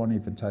 you don't want to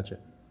even touch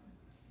it,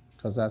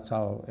 because that's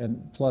how.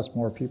 And plus,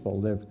 more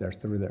people live there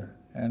through there,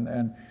 and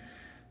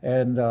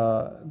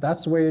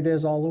that's the way it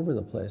is all over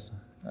the place.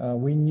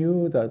 We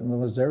knew that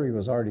Missouri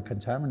was already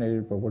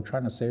contaminated, but we're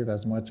trying to save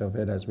as much of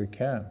it as we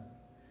can.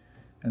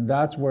 And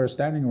that's where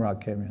Standing Rock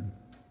came in.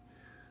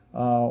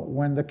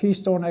 When the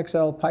Keystone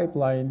XL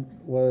pipeline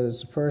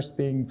was first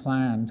being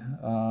planned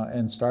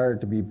and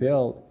started to be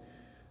built,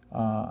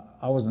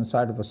 I was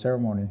inside of a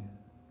ceremony.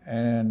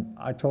 And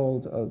I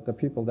told the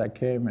people that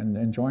came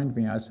and joined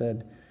me, I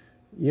said,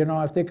 you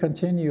know, if they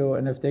continue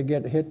and if they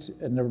get hit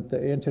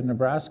into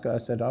Nebraska, I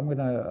said, I'm going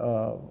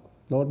to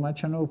load my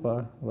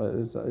chanupa,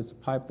 it's a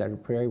pipe that I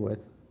pray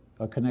with,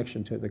 a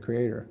connection to the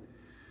Creator,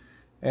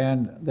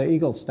 and the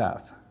eagle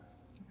staff.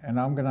 And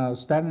I'm going to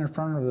stand in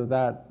front of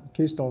that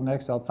Keystone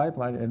XL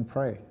pipeline and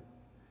pray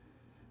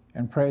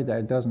that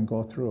it doesn't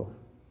go through.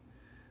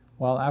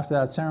 Well, after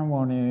that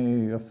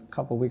ceremony, a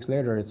couple of weeks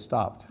later, it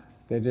stopped.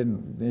 They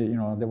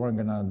weren't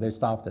going to, they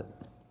stopped it.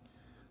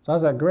 So I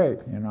was like, great,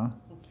 you know.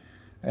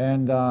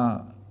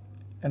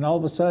 And all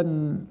of a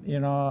sudden, you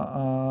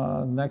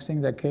know, next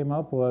thing that came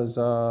up was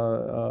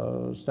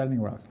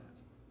Standing Rock,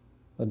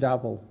 the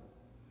Dapple,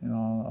 you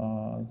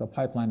know, the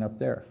pipeline up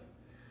there.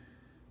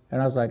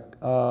 And I was like,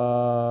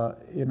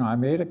 you know, I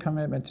made a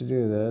commitment to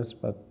do this,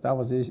 but that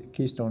was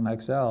Keystone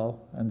XL,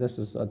 and this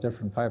is a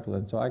different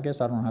pipeline, so I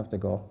guess I don't have to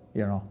go.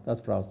 You know,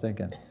 that's what I was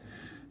thinking.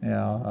 You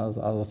know,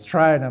 I was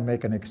trying to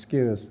make an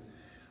excuse,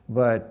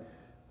 but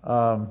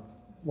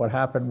what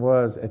happened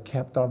was it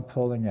kept on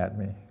pulling at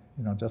me.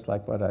 You know, just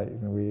like what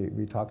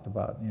we talked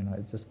about. You know,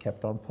 it just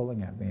kept on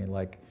pulling at me.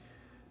 Like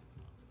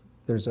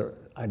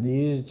I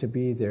needed to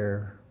be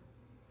there,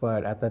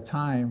 but at the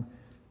time,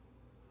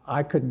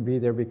 I couldn't be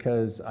there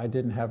because I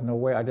didn't have no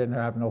way. I didn't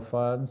have no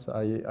funds.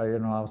 You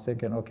know, I was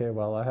thinking, okay,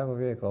 well, I have a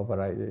vehicle, but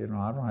I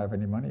don't have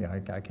any money. I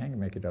can't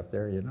make it up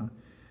there. You know,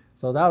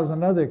 so that was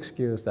another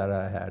excuse that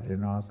I had. You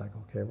know, I was like,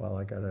 okay, well,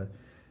 I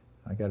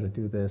gotta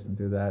do this and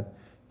do that,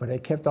 but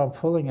it kept on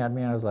pulling at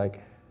me, and I was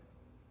like,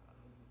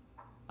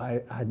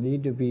 I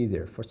need to be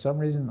there. For some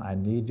reason, I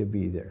need to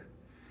be there.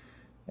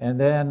 And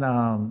then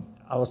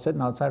I was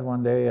sitting outside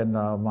one day, and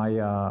my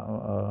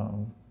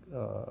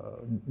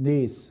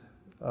niece,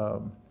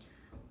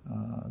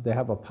 they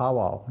have a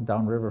powwow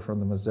downriver from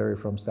the Missouri,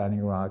 from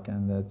Standing Rock,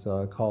 and it's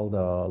called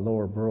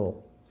Lower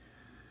Brule.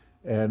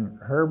 And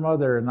her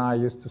mother and I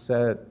used to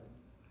sit,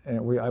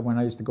 and when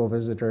I used to go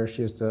visit her,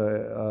 she used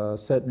to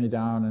sit me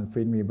down and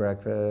feed me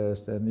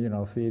breakfast,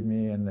 and feed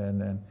me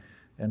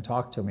and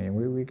talk to me. And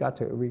we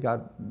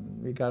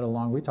got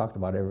along. We talked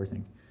about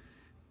everything.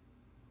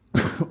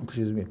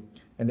 Excuse me.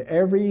 And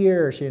every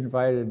year she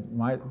invited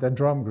the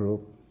drum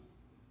group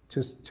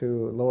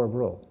to Lower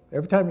Brule.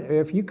 Every time,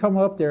 if you come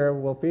up there,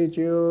 we'll feed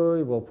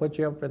you. We'll put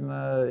you up in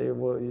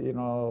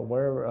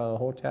wherever, a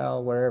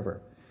hotel,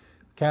 wherever,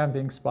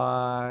 camping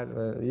spot.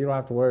 You don't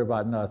have to worry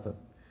about nothing.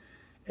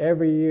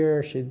 Every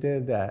year she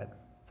did that,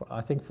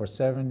 I think for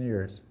 7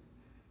 years,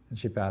 and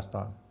she passed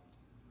on.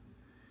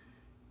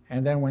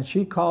 And then when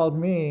she called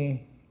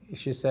me,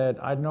 she said,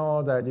 I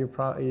know that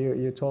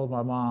you told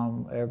my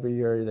mom every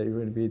year that you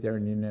would be there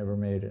and you never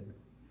made it.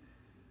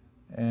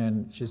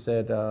 And she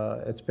said,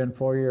 it's been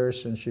 4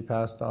 years since she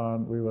passed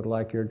on. We would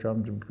like your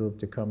drum group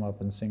to come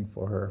up and sing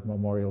for her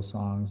memorial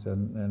songs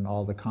and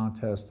all the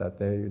contests that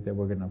they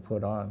were going to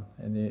put on.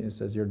 And he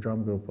says, your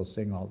drum group will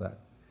sing all that.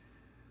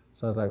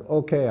 So I was like,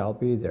 okay, I'll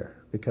be there,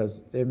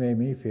 because it made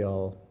me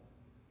feel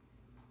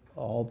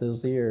all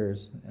those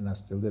years and I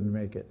still didn't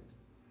make it.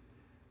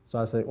 So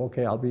I said,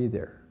 okay, I'll be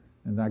there.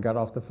 And then I got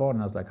off the phone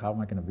and I was like, how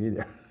am I going to be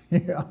there?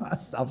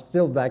 I'm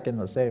still back in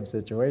the same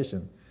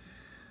situation.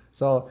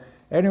 So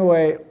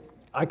anyway,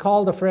 I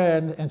called a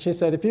friend and she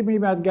said, if you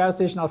meet me at the gas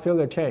station, I'll fill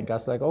your tank. I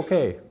was like,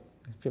 okay.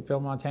 If you fill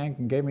my tank,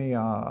 and gave me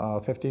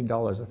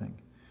 $15, I think.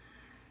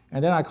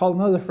 And then I called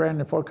another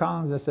friend in Fort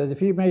Collins and said,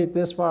 if you made it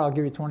this far, I'll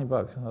give you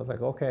 $20. And I was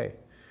like, okay.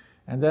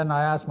 And then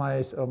I asked my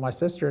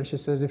sister, and she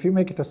says, if you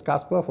make it to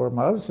Scottsbluff, where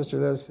my other sister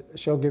lives,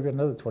 she'll give you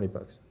another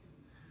 $20.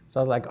 So I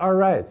was like, all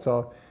right.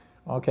 So,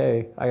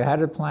 okay, I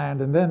had it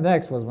planned. And then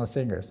next was my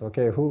singers.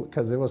 Okay,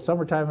 because it was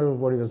summertime,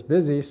 everybody was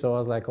busy. So I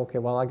was like, okay,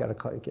 well, I got to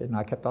call. And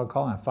I kept on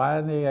calling.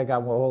 Finally, I got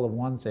a hold of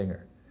one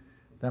singer.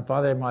 Then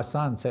finally, my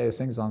son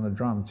sings on the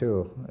drum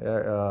too.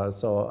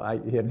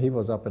 And he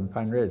was up in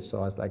Pine Ridge. So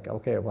I was like,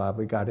 okay, well,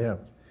 we got him.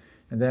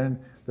 And then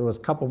there was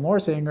a couple more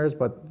singers,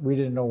 but we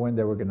didn't know when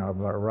they were going to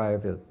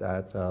arrive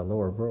at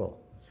Lower Brule.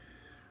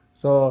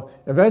 So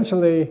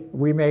eventually,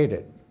 we made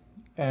it.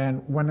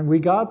 And when we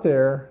got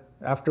there,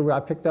 after I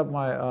picked up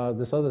my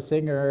this other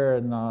singer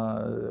and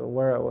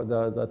where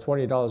the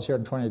 $20 here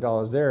and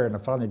 $20 there, and I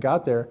finally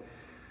got there,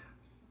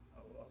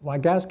 my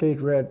gas gauge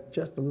read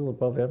just a little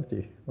above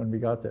empty when we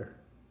got there.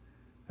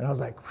 And I was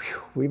like,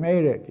 whew, we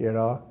made it,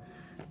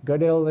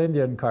 Good old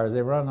Indian cars,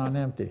 they run on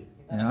empty,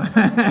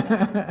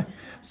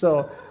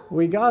 So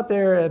we got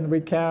there and we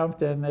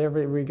camped, and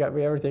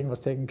everything was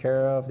taken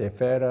care of. They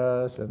fed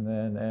us, and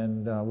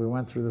then we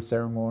went through the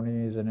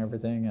ceremonies and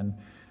everything, and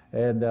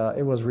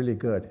it was really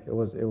good. It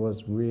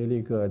was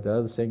really good. The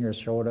other singers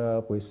showed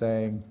up. We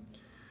sang.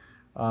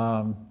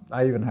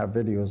 I even have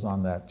videos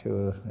on that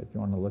too, if you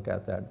want to look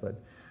at that.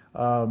 But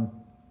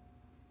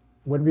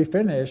when we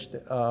finished,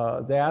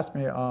 they asked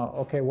me,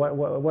 okay,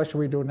 what should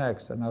we do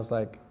next? And I was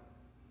like,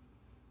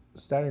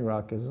 Standing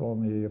Rock is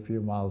only a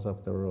few miles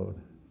up the road.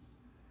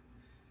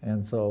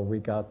 And so we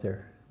got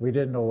there. We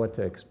didn't know what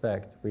to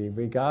expect. We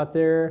got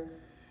there,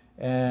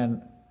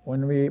 and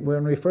when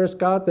we first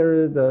got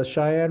there, the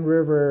Cheyenne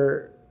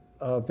River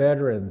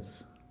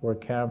veterans were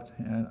camped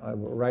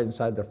right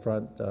inside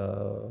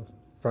the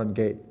front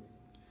gate.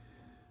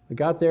 We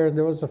got there, and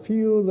there was a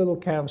few little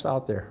camps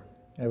out there.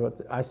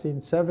 I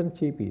seen 7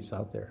 teepees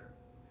out there.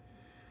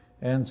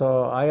 And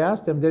so I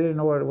asked them, they didn't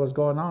know what was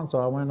going on, so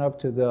I went up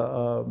to the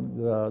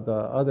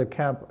other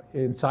camp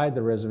inside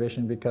the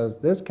reservation, because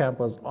this camp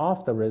was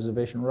off the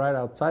reservation, right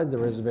outside the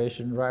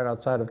reservation, right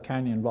outside of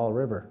Cannonball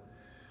River.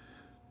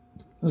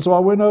 And so I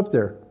went up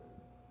there,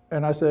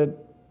 and I said,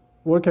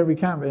 where can we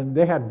camp? And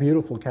they had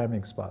beautiful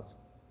camping spots.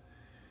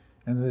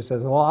 And they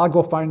said, well, I'll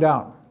go find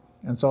out.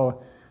 And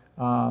so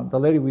the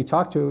lady we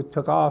talked to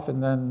took off,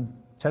 and then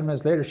 10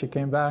 minutes later, she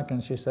came back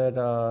and she said,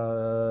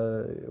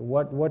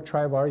 what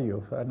tribe are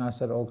you? And I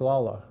said,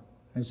 Oglala.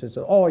 And she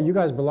said, oh, you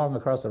guys belong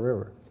across the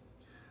river.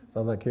 So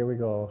I was like, here we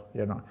go,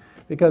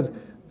 Because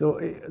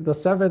the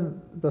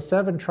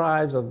seven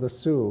tribes of the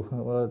Sioux,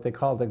 what they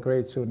call the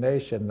Great Sioux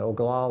Nation, the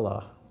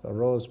Oglala, the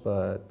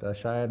Rosebud, the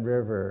Cheyenne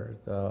River,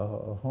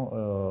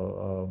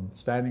 the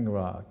Standing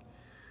Rock,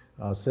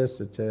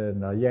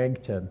 Sisseton,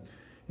 Yankton,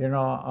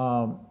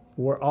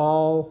 we're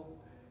all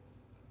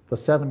the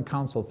 7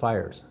 council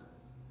fires.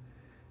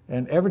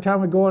 And every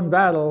time we go in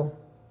battle,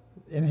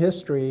 in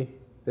history,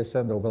 they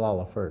send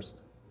Oglala first.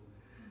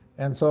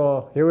 And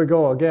so here we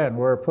go again.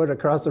 We're put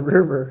across the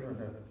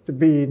river to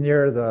be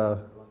near the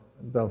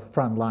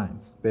front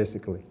lines,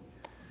 basically.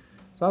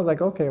 So I was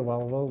like, okay,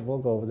 well, we'll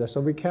go over there.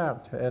 So we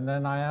camped. And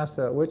then I asked,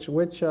 which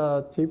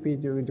teepee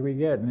do we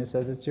get? And he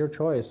said, it's your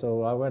choice.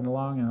 So I went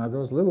along, and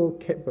there was a little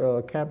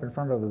camp in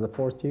front of the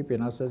 4th teepee.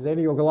 And I said, is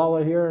any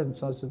Oglala here? And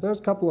so I said, there's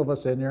a couple of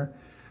us in here.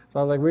 So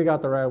I was like, we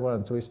got the right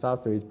one. So we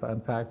stopped, we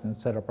unpacked and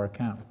set up our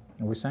camp.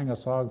 And we sang a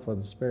song for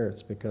the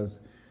spirits because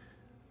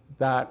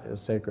that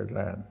is sacred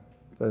land.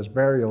 There's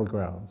burial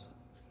grounds,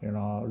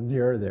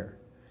 near there.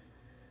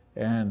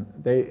 And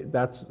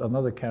that's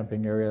another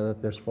camping area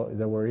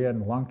that we're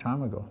in a long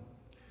time ago.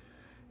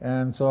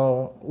 And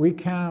so we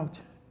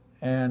camped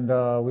and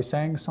we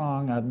sang a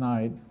song at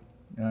night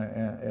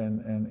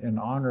in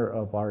honor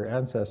of our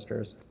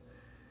ancestors.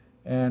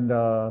 And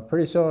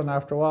pretty soon,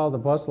 after a while,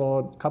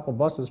 a couple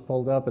buses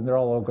pulled up, and they're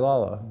all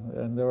Oglala.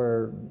 And there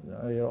were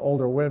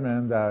older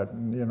women that,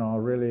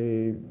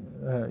 really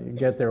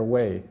get their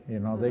way.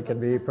 They can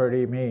be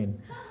pretty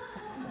mean.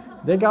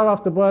 They got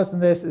off the bus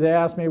and they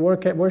asked me,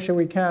 where should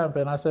we camp?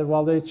 And I said,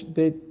 well, they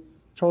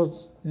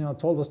chose,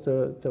 told us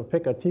to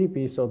pick a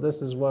teepee, so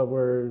this is what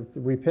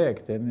we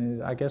picked.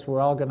 And I guess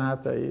we're all gonna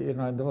have to,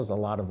 there was a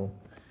lot of them.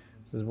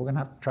 Says, we're gonna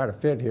have to try to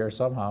fit here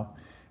somehow.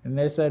 And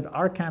they said,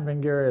 our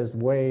camping gear is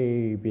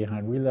way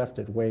behind. We left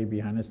it way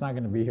behind. It's not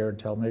gonna be here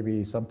until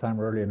maybe sometime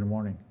early in the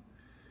morning.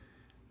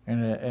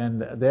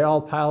 And they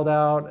all piled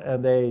out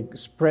and they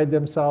spread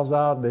themselves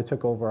out and they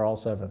took over all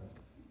 7.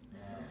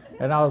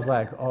 And I was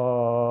like,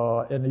 oh,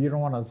 and I don't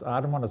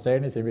want to say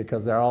anything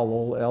because they're all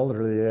old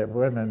elderly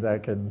women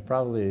that can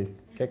probably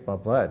kick my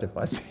butt if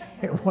I say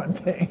one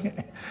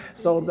thing.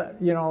 So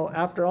that,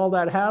 after all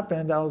that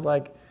happened, I was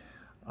like,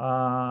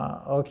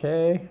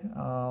 okay.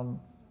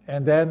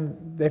 And then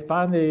they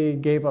finally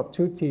gave up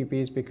 2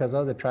 teepees because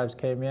other tribes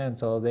came in,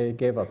 so they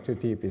gave up 2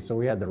 teepees, so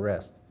we had the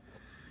rest.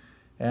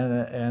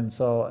 And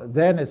so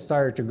then it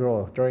started to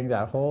grow. During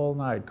that whole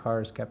night,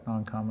 cars kept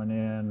on coming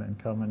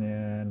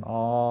in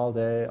all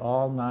day,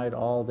 all night,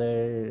 all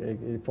day,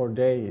 for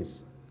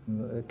days.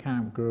 And the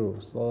camp grew,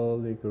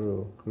 slowly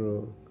grew.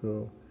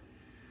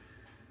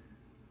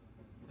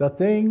 The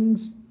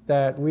things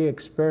that we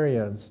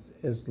experienced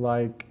is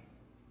like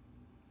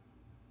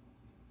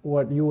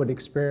what you would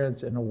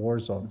experience in a war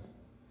zone.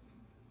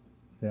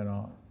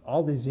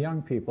 All these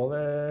young people,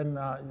 and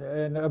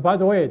by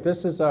the way,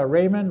 this is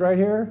Raymond right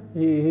here.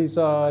 He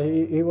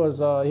was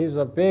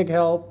a big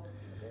help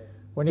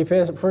when he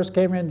first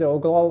came into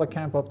Oglala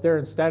camp up there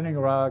in Standing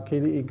Rock. He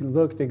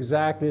looked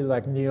exactly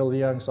like Neil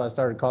Young, so I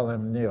started calling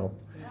him Neil.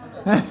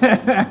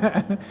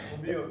 Well,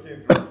 Neil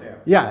came through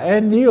camp. Yeah,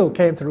 and Neil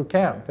came through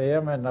camp.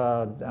 Him and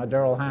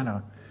Daryl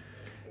Hanna,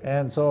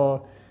 and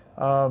so.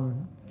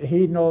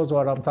 He knows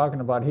what I'm talking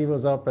about. He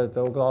was up at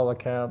the Oglala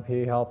camp.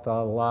 He helped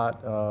out a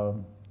lot.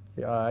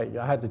 I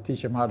had to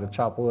teach him how to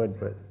chop wood,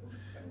 but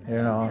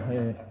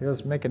he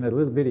was making it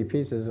little bitty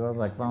pieces. I was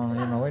like, well,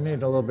 we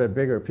need a little bit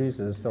bigger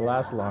pieces to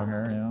last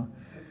longer,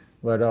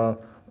 But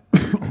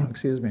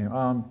excuse me.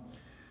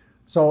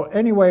 So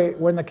anyway,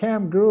 when the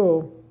camp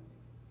grew,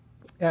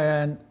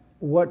 and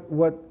what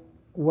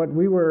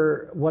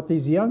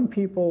these young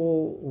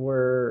people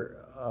were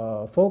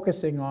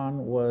focusing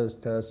on was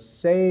to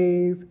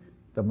save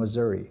the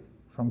Missouri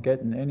from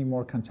getting any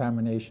more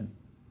contamination.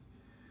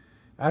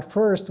 At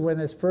first, when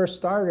it first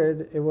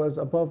started, it was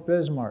above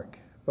Bismarck,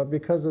 but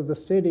because of the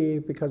city,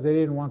 because they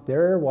didn't want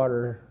their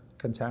water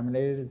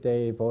contaminated,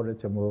 they voted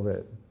to move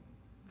it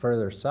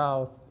further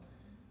south,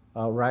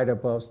 right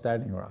above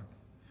Standing Rock.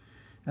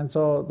 And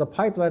so the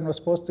pipeline was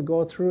supposed to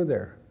go through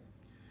there.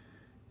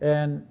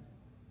 And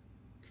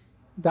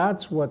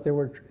that's what they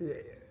were,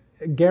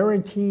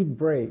 guaranteed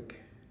break.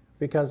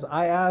 Because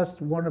I asked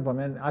one of them,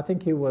 and I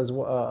think he was,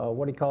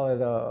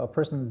 a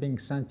person being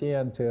sent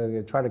in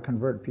to try to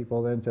convert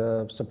people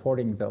into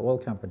supporting the oil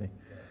company.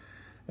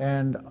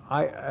 And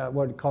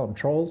what do you call them,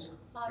 trolls?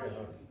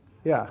 Lobbyists.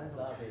 Yeah,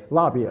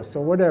 lobbyists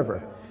or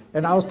whatever.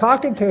 And I was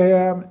talking to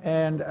him,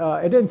 and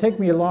it didn't take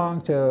me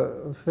long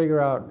to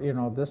figure out,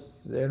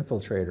 this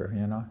infiltrator,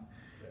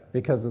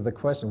 because of the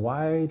question,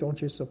 why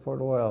don't you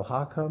support oil?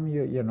 How come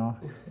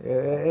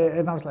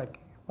and I was like,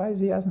 why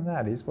is he asking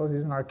that? He's supposed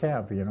he's in our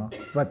camp,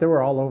 But they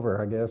were all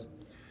over, I guess.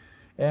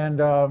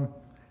 And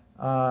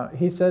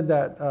he said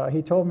that,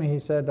 he told me,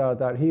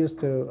 that he used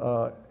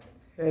to,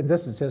 and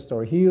this is his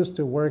story, he used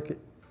to work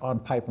on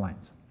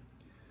pipelines.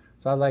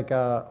 So I was like,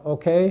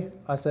 okay.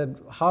 I said,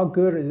 how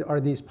good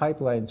are these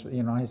pipelines?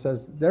 He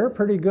says, they're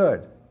pretty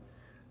good.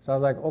 So I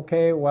was like,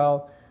 okay,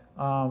 well,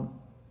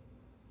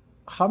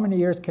 how many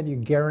years can you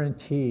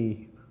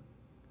guarantee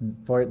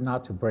for it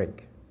not to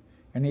break?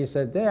 And he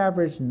said, they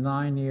average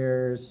 9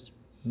 years,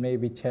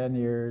 maybe 10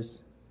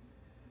 years.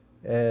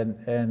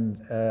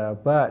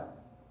 But,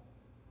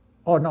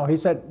 oh no, he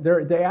said,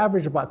 they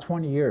average about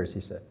 20 years, he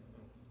said.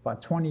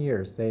 About 20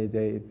 years,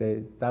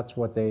 that's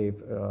what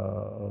they've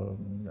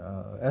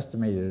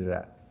estimated it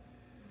at.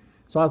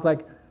 So I was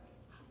like,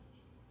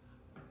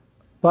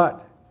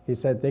 but, he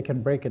said, they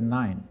can break in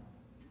 9,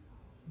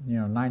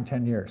 9,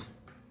 10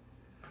 years.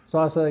 So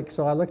I was like,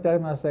 so I looked at him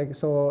and I was like,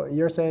 so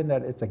you're saying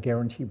that it's a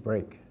guaranteed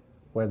break?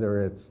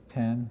 Whether it's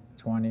 10,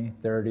 20,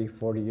 30,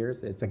 40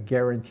 years, it's a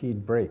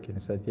guaranteed break. And he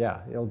said, yeah,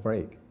 it'll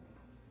break.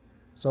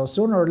 So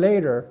sooner or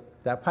later,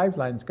 that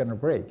pipeline's gonna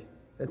break.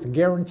 It's a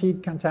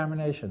guaranteed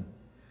contamination.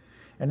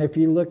 And if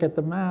you look at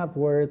the map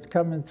where it's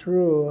coming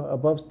through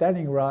above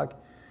Standing Rock,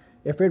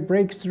 if it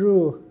breaks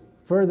through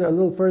a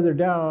little further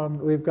down,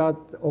 we've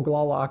got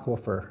Oglala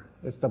Aquifer.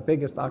 It's the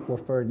biggest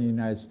aquifer in the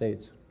United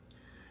States.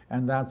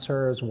 And that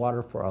serves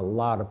water for a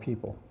lot of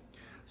people.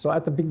 So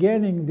at the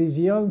beginning, these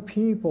young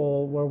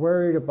people were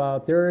worried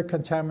about their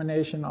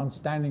contamination on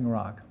Standing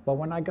Rock. But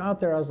when I got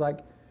there, I was like,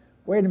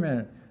 wait a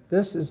minute,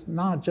 this is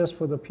not just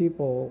for the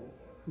people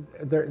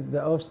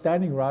of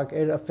Standing Rock,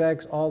 it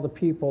affects all the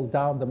people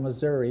down the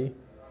Missouri.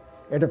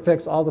 It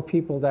affects all the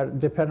people that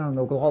depend on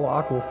the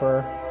Oglala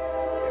Aquifer.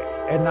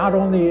 And not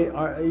only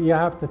you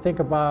have to think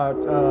about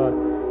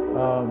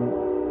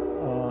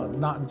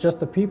not just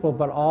the people,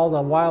 but all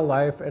the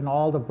wildlife and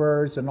all the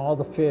birds and all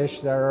the fish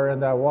that are in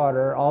that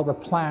water, all the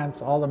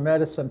plants, all the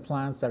medicine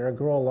plants that are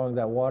grow along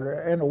that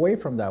water and away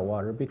from that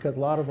water, because a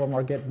lot of them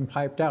are getting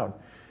piped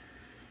out.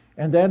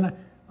 And then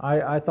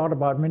I thought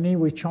about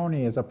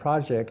Mrryanmcmahon as a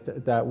project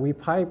that we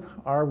pipe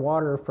our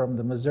water from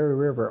the Missouri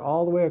River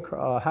all the way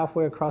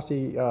halfway across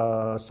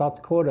the South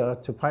Dakota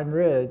to Pine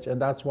Ridge, and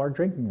that's our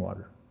drinking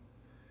water.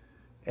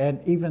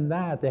 And even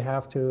that, they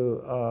have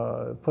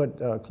to put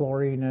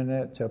chlorine in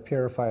it to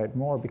purify it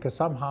more, because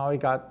somehow it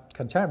got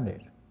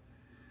contaminated.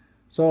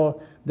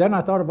 So then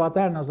I thought about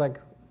that, and I was like,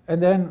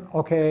 and then,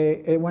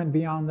 okay, it went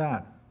beyond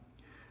that.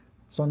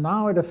 So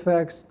now it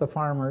affects the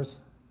farmers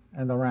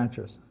and the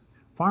ranchers.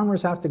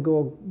 Farmers have to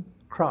grow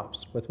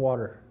crops with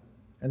water,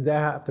 and they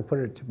have to put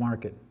it to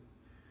market.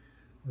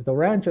 The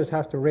ranchers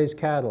have to raise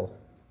cattle,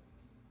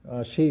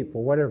 sheep,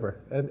 or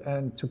whatever,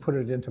 and to put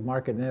it into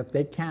market. And if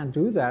they can't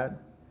do that,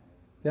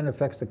 then it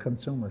affects the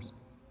consumers.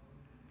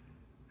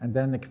 And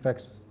then it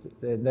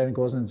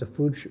goes into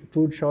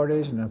food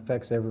shortage, and it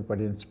affects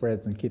everybody and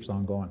spreads and keeps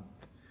on going.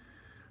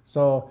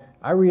 So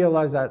I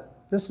realized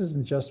that this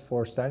isn't just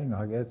for Standing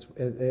Rock,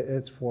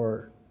 it's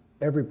for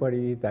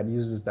everybody that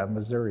uses that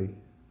Missouri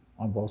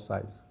on both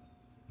sides.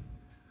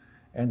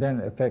 And then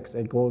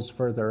it goes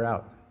further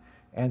out.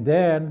 And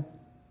then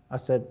I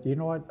said, you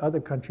know what, other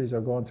countries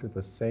are going through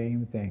the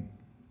same thing.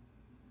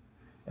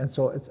 And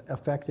so it's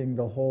affecting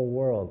the whole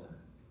world.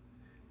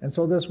 And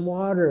so this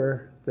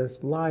water,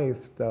 this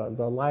life, the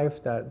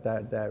life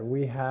that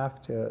we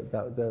have to,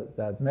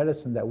 that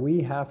medicine that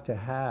we have to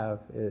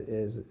have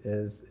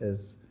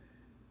is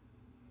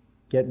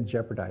getting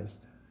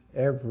jeopardized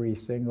every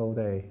single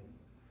day.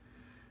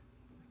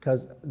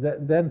 Because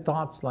then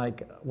thoughts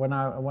like, when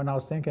I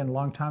was thinking a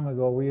long time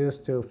ago, we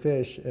used to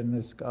fish in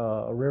this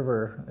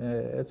river.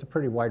 It's a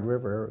pretty wide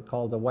river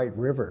called the White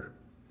River.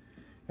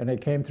 And it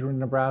came through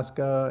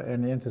Nebraska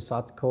and into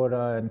South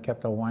Dakota and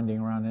kept on winding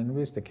around. And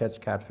we used to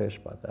catch catfish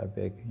about that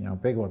big,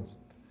 big ones.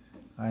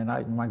 And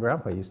my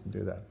grandpa used to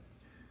do that.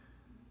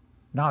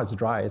 Now it's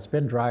dry. It's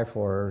been dry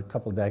for a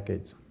couple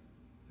decades.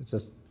 It's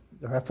just,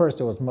 at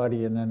first it was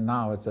muddy, and then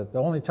now it's the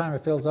only time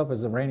it fills up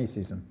is the rainy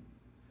season.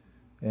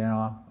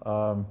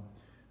 But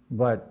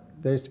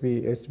there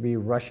used to be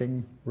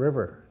rushing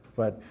river.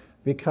 But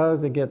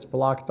because it gets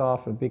blocked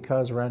off, and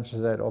because ranchers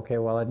said, okay,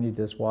 well, I need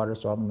this water,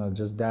 so I'm gonna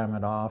just dam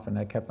it off, and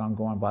it kept on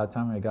going. By the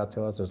time it got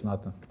to us, there's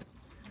nothing,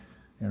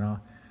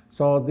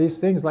 So these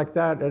things like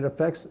that, it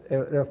affects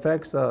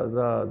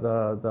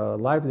the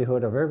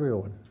livelihood of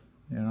everyone,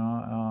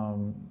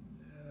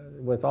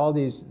 with all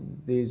these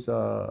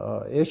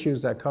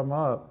issues that come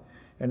up.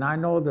 And I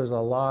know there's a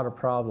lot of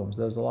problems.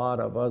 There's a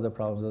lot of other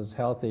problems. There's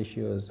health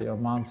issues.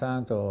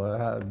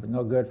 Monsanto,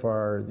 no good for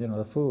our,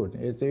 the food.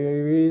 It's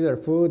either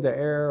food, the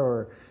air,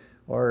 or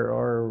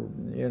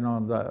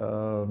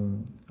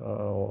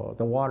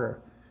the water.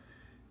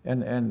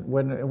 And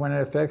when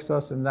it affects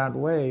us in that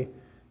way,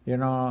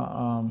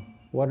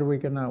 what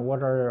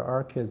are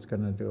our kids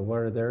gonna do? What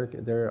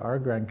are our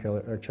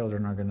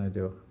grandchildren are gonna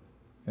do?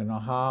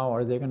 How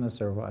are they gonna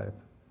survive?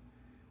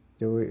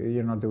 Do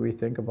we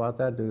think about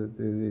that? Do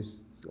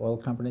these oil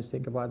companies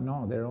think about it?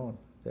 No, they don't.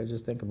 They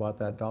just think about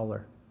that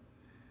dollar,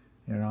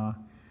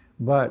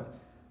 But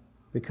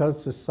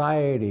because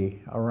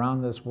society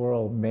around this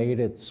world made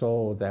it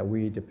so that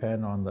we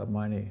depend on the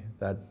money,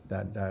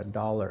 that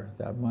dollar,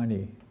 that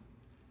money,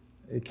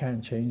 it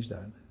can't change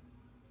that.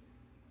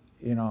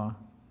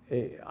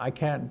 I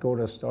can't go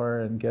to a store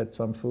and get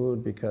some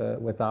food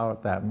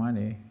without that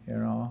money,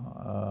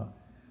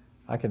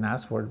 I can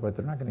ask for it, but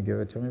they're not going to give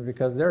it to me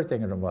because they're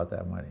thinking about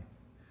that money.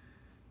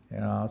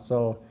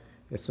 So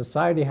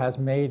society has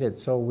made it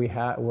so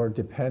we're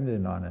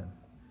dependent on it,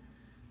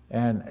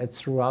 and it's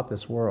throughout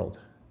this world.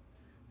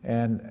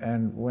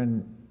 And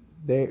when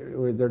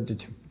they're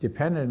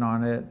dependent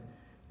on it,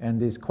 and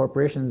these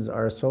corporations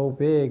are so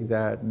big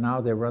that now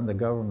they run the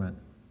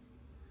governments.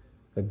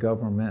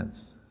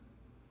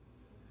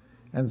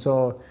 And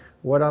so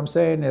what I'm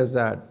saying is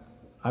that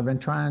I've been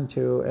trying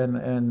to,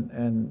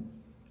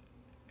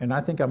 and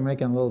I think I'm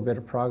making a little bit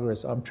of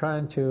progress. I'm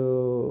trying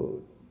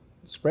to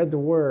spread the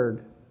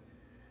word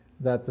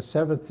that the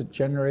seventh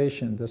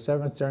generation,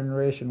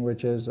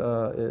 which is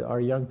our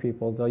young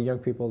people, the young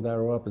people that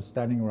are up at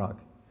Standing Rock.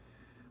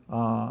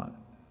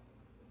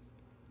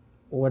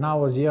 When I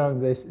was young,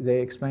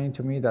 they explained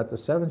to me that the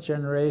seventh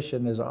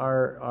generation is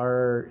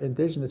our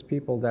indigenous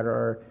people that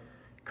are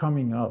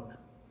coming up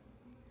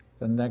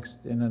in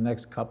the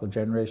next couple of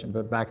generations.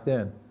 But back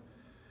then,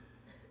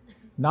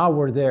 Now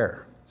we're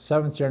there,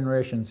 7th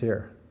generation's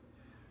here.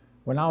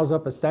 When I was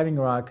up at Standing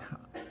Rock,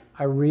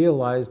 I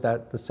realized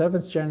that the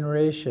 7th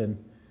generation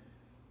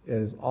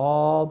is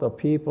all the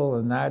people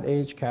in that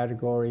age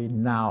category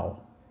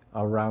now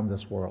around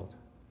this world.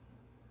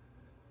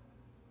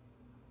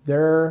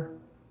 They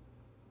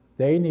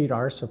need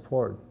our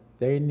support.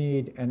 They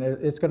need, and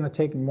it's going to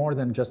take more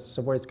than just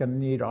support, it's going to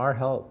need our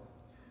help.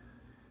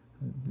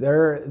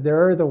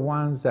 They're the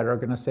ones that are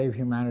going to save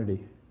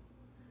humanity.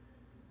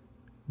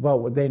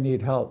 But they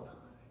need help.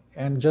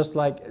 And just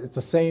like, it's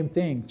the same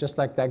thing, just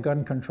like that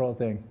gun control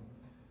thing,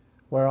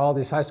 where all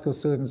these high school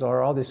students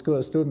or all these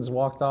school students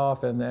walked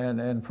off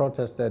and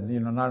protested, you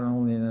know, not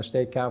only in the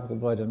state capitol,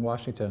 but in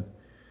Washington.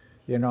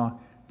 You know,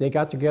 they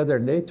got together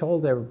and they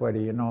told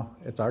everybody, you know,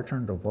 it's our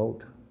turn to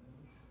vote.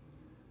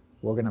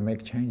 We're going to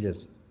make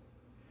changes.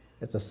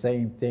 It's the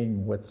same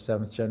thing with the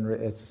 7th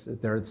generation.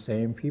 They're the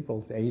same people,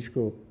 the age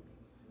group.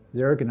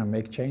 They're going to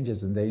make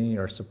changes and they need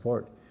our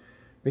support.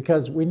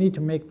 Because we need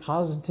to make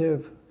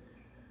positive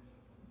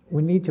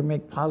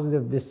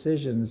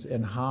decisions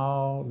in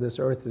how this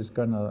earth is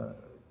going to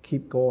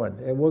keep going.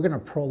 And we're going to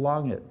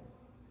prolong it.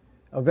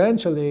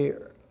 Eventually,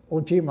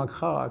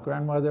 Mrryanmcmahon,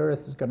 Grandmother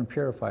Earth, is going to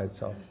purify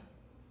itself.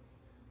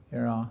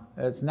 You know,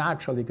 it's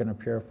naturally going to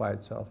purify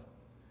itself.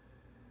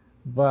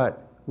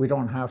 But we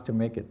don't have to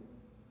make it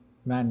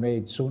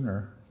man-made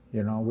sooner.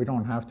 You know, we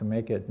don't have to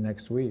make it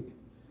next week.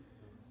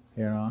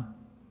 You know,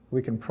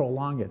 we can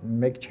prolong it and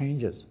make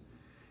changes.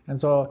 And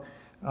so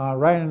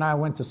Ryan and I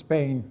went to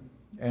Spain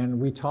and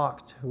we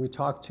talked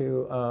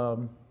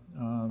to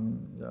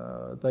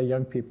the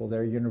young people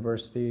there,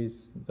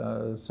 universities,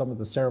 some of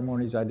the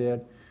ceremonies I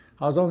did.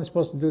 I was only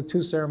supposed to do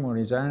 2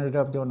 ceremonies. I ended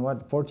up doing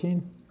what,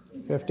 14,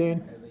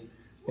 15?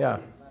 Yeah,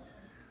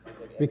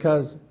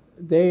 because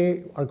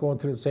they are going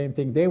through the same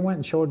thing. They went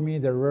and showed me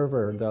the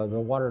river, the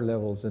water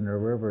levels in the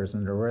rivers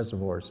and the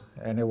reservoirs,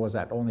 and it was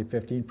at only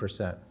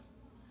 15%.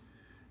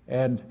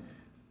 And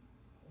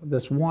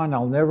this one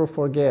I'll never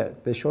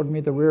forget. They showed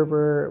me the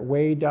river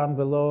way down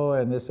below,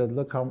 and they said,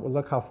 look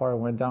how far it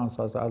went down.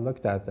 So I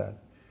looked at that.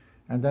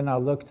 And then I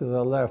looked to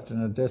the left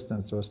in the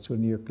distance, there was 2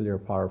 nuclear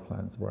power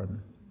plants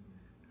running.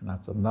 And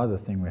that's another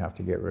thing we have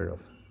to get rid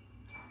of,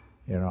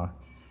 you know.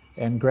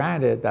 And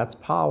granted, that's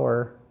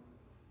power,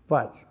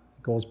 but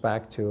it goes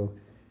back to,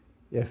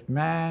 if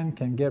man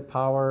can get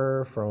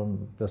power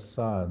from the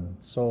sun,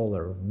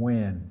 solar,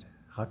 wind,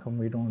 how come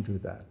we don't do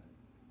that?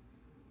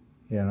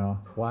 You know,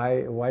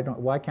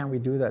 why can't we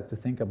do that to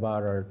think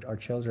about our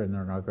children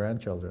and our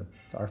grandchildren,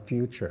 our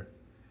future?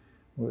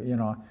 You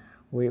know,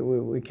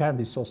 we can't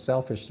be so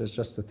selfish as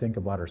just to think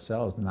about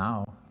ourselves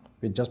now,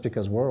 just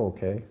because we're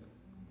okay,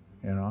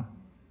 you know.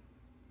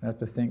 We have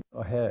to think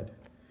ahead.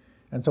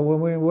 And so when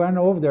we went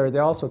over there, they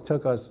also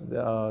took us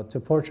to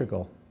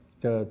Portugal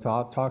to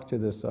talk to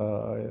this,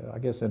 I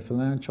guess,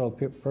 influential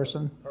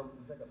person.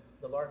 It's like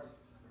the largest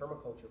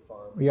permaculture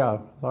farm. Yeah,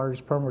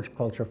 largest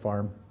permaculture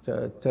farm,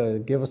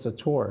 to give us a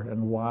tour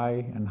and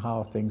why and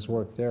how things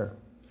work there.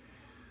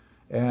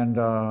 And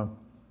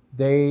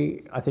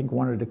they, I think,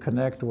 wanted to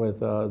connect with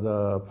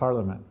the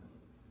parliament.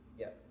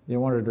 Yeah. They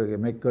wanted to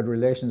make good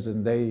relations,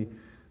 and they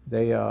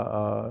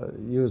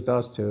used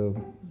us to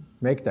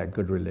make that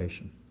good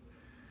relation.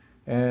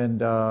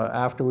 And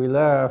after we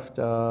left,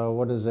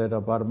 what is it,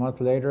 about a month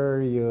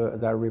later,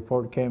 that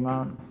report came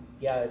out?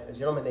 Yeah, a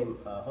gentleman named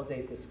Jose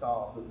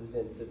Fiscal, who's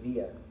in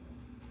Sevilla,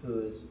 who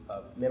is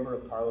a member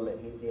of parliament.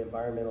 He's the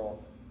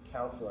environmental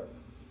counselor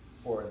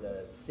for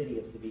the city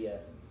of Sevilla.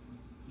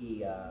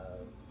 He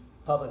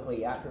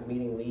publicly, after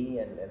meeting Lee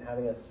and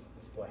having us,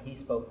 well, he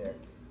spoke there,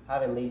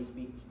 having Lee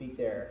speak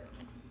there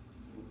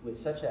with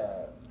such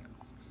a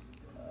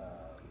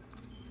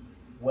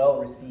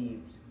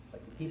well-received,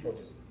 like the people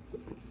just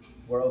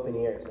were open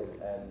ears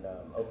and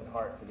open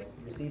hearts, and they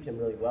received him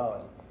really well.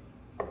 And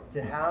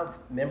to have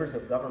members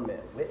of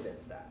government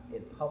witness that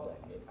in public,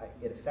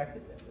 it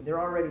affected them. They're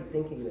already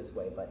thinking this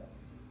way, but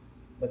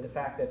the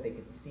fact that they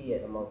could see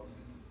it amongst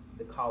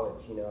the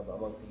college, you know,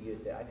 amongst the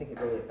youth, I think it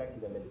really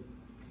affected them. And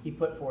he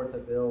put forth a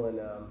bill, and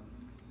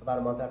about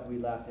a month after we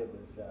left, it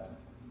was,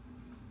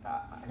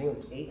 I think it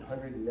was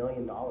 $800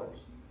 million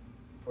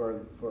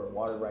for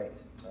water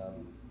rights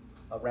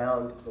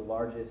around the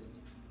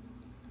largest.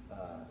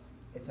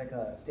 It's like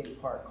a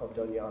state park called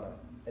Doñana,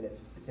 and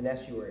it's an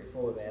estuary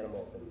full of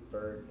animals and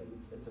birds, and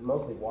it's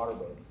mostly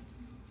waterways.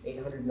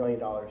 $800 million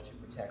to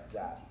protect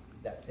that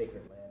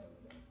sacred land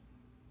over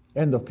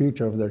there. And the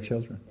future of their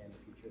children. And the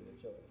future of their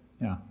children.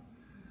 Yeah.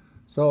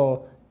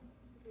 So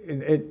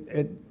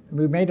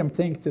we made them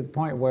think to the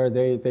point where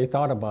they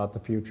thought about the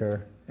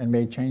future and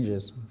made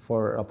changes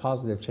for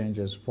positive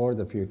changes for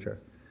the future.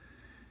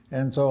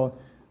 And so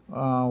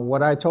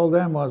what I told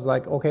them was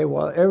like, okay,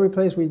 well, every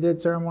place we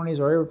did ceremonies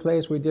or every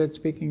place we did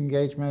speaking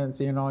engagements,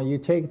 you know, you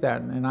take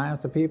that, and I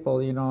asked the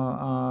people, you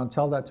know,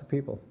 tell that to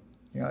people.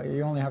 You know,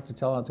 you only have to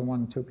tell it to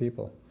 1 or 2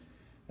 people,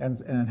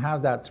 and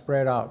have that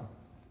spread out,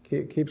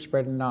 keep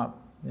spreading out,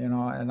 you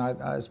know, and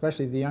I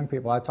especially the young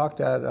people. I talked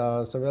at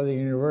Sevilla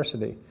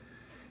University,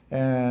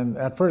 and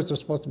at first it was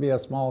supposed to be a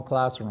small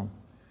classroom,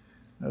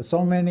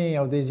 So many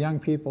of these young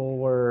people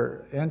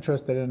were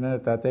interested in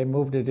it that they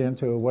moved it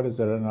into, what is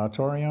it, an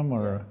auditorium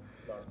or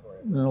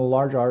a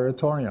large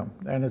auditorium,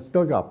 and it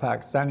still got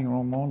packed, standing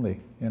room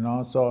only, you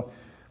know. So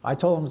I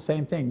told them the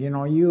same thing, you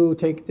know, you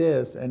take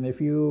this, and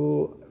if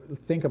you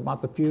think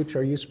about the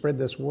future, you spread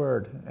this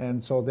word.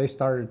 And so they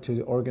started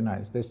to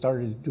organize, they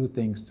started to do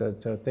things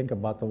to think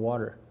about the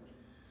water.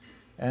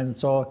 And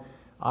so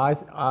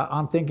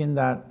I'm thinking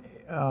that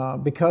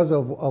because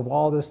of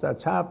all this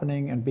that's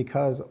happening, and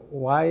because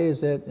why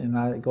is it, and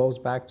it goes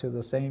back to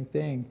the same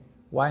thing,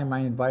 why am I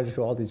invited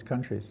to all these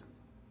countries?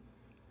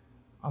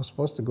 I'm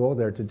supposed to go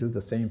there to do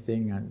the same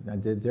thing I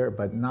did there,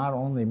 but not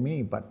only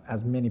me, but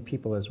as many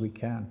people as we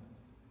can,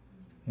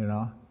 you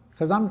know?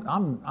 Because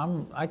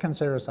I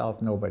consider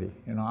myself nobody,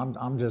 you know.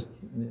 I'm just,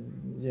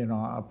 you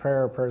know, a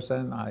prayer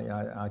person.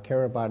 I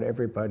care about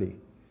everybody,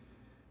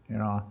 you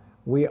know.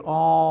 We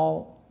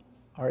all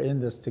are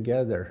in this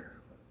together.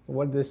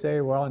 What did they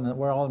say? We're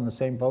all in the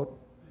same boat,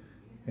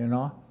 you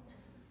know.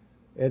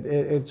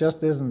 It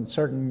just isn't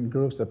certain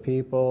groups of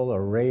people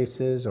or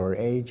races or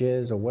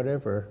ages or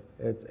whatever.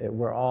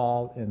 We're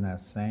all in the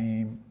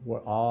same. We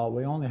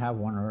only have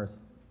one Earth,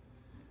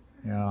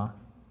 you know.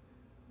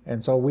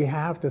 And so we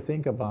have to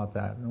think about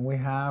that, and we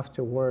have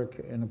to work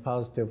in a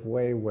positive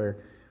way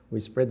where we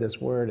spread this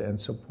word and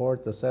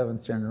support the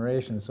seventh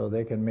generation so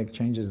they can make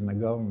changes in the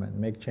government,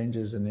 make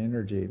changes in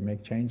energy,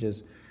 make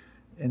changes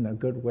in a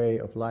good way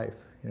of life,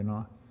 you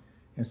know.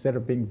 Instead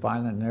of being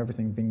violent and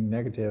everything being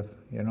negative,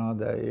 you know.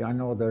 I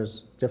know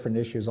there's different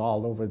issues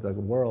all over the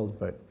world,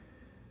 but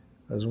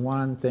there's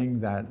one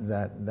thing that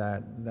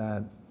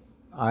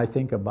I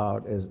think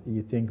about is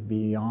you think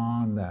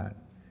beyond that.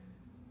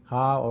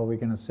 How are we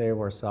going to save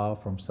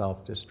ourselves from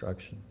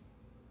self-destruction?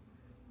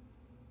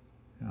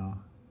 You know,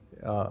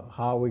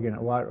 how are we going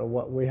to?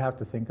 What we have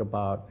to think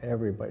about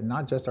everybody,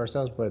 not just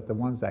ourselves, but the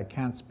ones that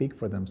can't speak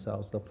for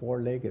themselves, the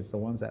four-legged, the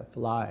ones that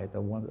fly,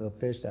 the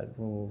fish that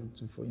grow,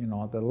 you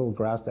know, the little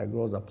grass that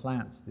grows, the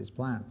plants, these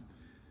plants.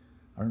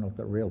 I don't know if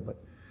they're real,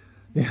 but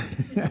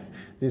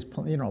these,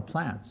 you know,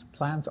 plants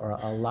are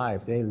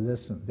alive. They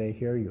listen, they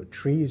hear you.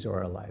 Trees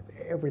are alive.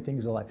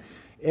 Everything's alive.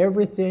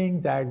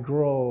 Everything that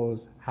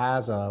grows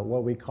has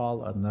what we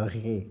call a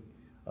mrrye,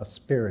 a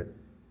spirit.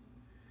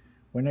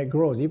 When it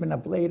grows, even a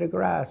blade of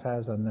grass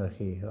has a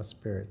mrrye, a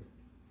spirit,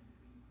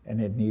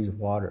 and it needs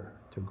water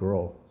to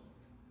grow,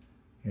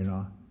 you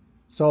know.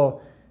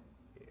 So,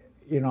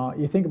 you know,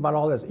 you think about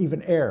all this,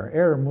 even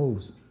air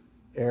moves.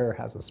 Air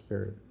has a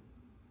spirit.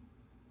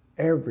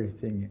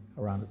 Everything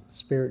around us, the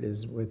spirit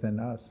is within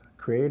us.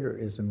 Creator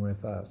is in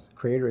with us.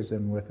 Creator is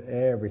in with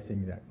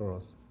everything that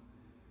grows.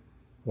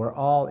 We're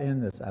all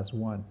in this as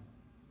one,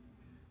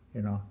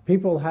 you know.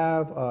 People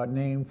have a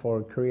name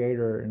for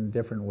Creator in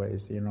different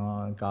ways, you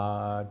know,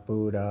 God,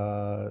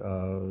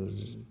 Buddha,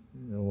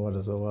 what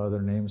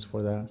other names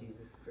for that?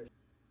 Jesus.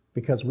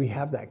 Because we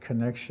have that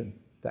connection.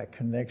 The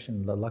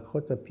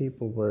Lakota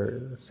people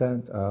were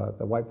sent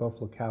the white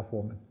buffalo calf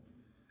woman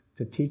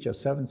to teach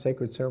us 7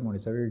 sacred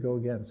ceremonies. There you go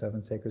again,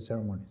 7 sacred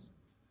ceremonies.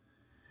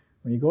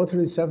 When you go through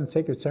these 7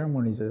 sacred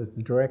ceremonies, it's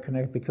the direct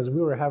connect, because we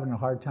were having a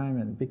hard time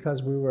and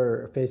because we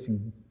were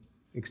facing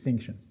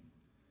extinction.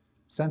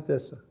 Sent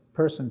this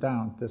person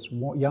down, this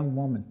young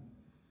woman,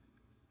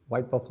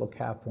 white buffalo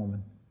calf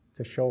woman,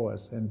 to show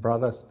us, and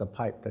brought us the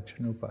pipe, the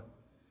chanupa.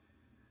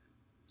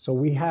 So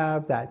we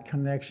have that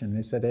connection.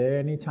 They said,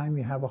 anytime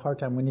you have a hard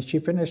time, when she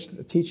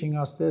finished teaching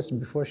us this, and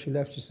before she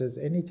left, she says,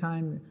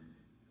 anytime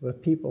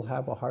people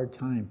have a hard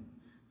time,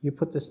 you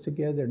put this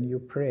together and you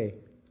pray.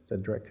 It's a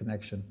direct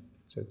connection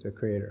to the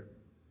Creator.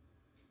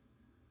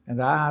 And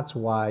that's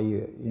why,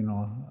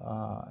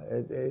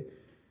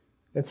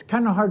 it's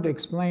kind of hard to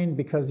explain,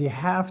 because you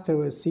have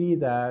to see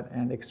that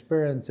and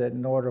experience it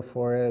in order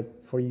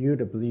for you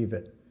to believe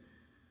it.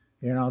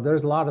 You know,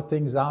 there's a lot of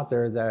things out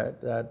there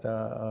that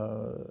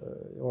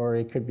or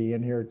it could be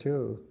in here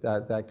too,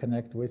 that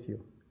connect with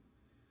you.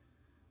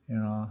 You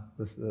know,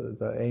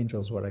 the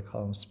angels, what I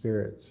call them,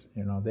 spirits,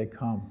 you know, they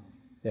come,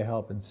 they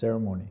help in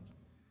ceremony,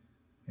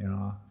 you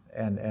know,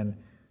 and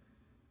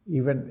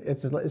even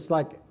it's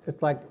like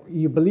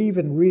you believe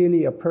in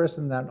really a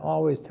person that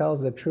always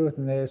tells the truth,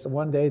 and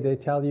one day they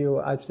tell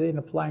you, I've seen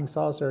a flying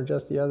saucer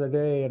just the other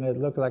day and it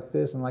looked like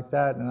this and like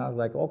that, and I was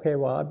like, okay,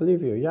 well, I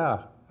believe you,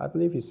 yeah, I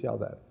believe you see all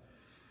that.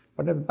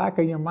 But in the back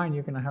of your mind,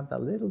 you're going to have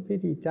that little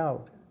bitty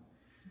doubt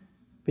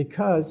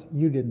because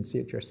you didn't see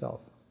it yourself.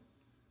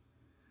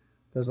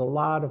 There's a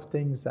lot of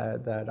things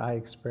that I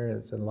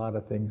experienced, and a lot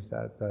of things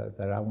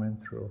that I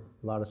went through,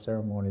 a lot of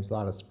ceremonies, a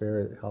lot of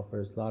spirit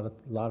helpers, a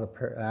lot of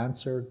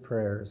answered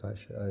prayers, I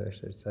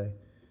should say,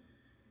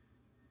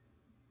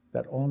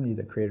 that only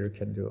the Creator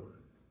can do.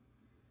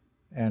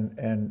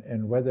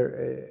 And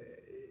whether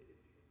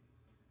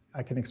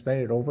I can explain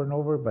it over and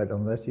over, but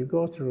unless you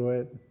go through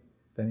it,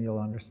 then you'll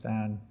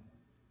understand.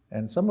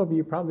 And some of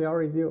you probably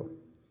already do.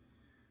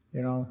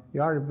 You know,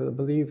 you already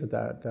believe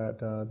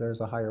that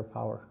there's a higher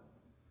power,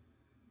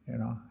 you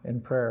know,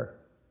 in prayer.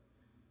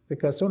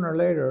 Because sooner or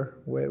later,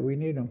 we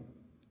need them.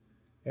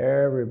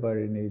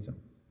 Everybody needs them.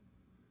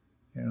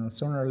 You know,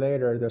 sooner or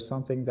later, there's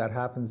something that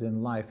happens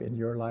in life, in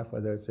your life,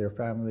 whether it's your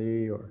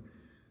family or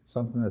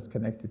something that's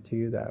connected to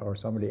you, that, or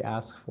somebody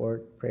asks for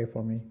it, pray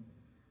for me.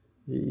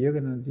 You're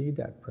going to need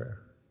that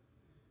prayer.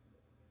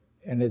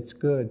 And it's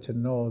good to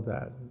know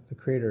that the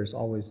Creator is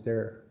always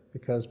there,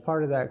 because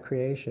part of that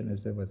creation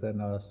is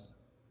within us.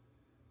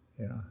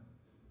 You know,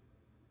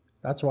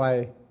 that's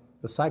why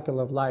the cycle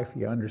of life,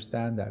 you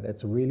understand that.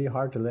 It's really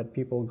hard to let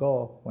people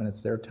go when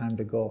it's their time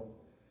to go.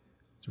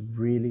 It's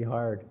really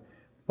hard.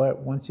 But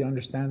once you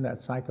understand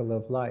that cycle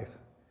of life,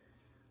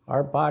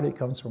 our body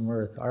comes from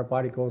Earth. Our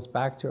body goes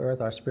back to Earth.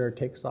 Our spirit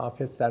takes off,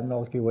 hits that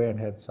Milky Way, and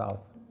heads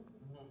south.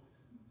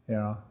 You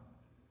know?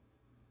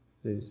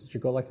 Did you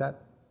go like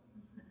that?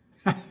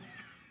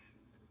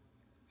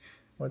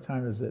 What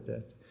time is it?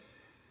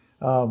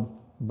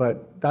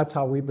 But that's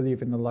how we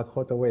believe in the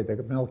Lakota way,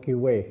 the Milky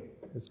Way.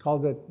 It's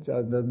called the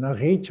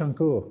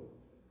Mrryanmcmahon,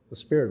 the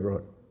spirit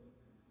road.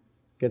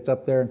 Gets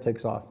up there and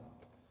takes off.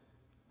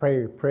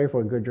 Pray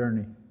for a good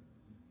journey.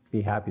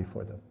 Be happy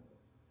for them,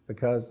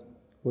 because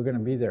we're going to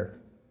be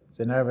there. It's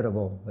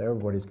inevitable.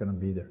 Everybody's going to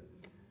be there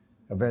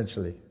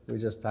eventually. We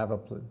just have a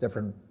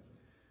different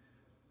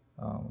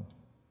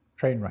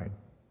train ride,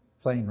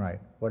 plane ride,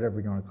 whatever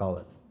you want to call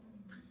it.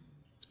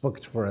 It's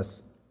booked for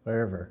us,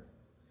 wherever.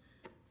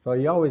 So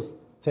you always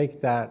take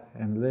that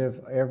and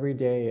live every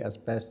day as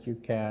best you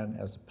can,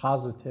 as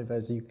positive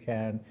as you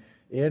can,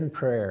 in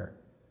prayer,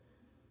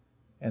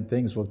 and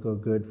things will go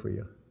good for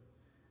you.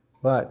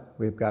 But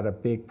we've got a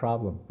big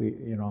problem.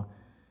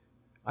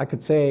 I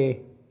could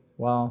say,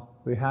 well,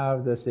 we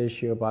have this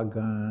issue about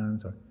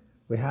guns, or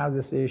we have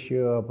this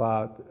issue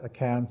about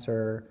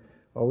cancer,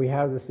 or we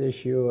have this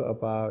issue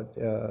about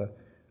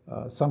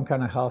some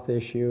kind of health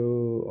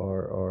issue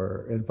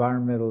or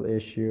environmental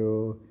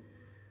issue.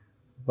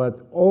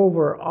 But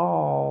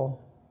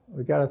overall,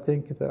 we got to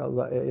think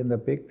in the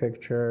big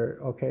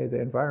picture. Okay, the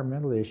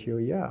environmental issue,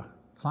 yeah,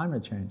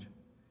 climate change.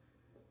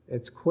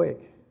 It's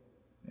quick.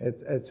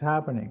 It's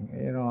happening.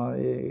 You know,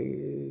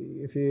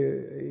 if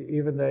you,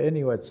 even the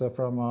Inuits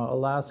from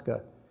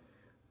Alaska,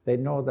 they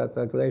know that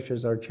the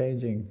glaciers are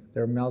changing.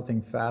 They're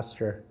melting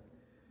faster.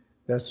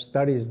 There's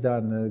studies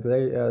done.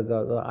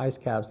 The ice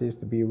caps used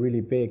to be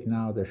really big.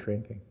 Now they're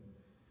shrinking.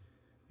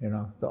 You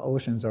know, the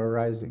oceans are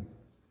rising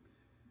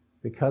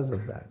because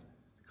of that.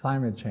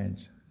 Climate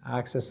change.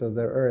 Axis of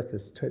the Earth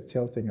is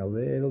tilting a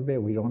little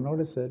bit. We don't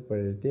notice it, but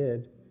it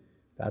did.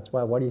 That's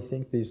why. Why do you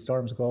think these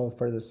storms go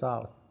further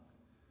south?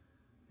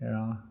 You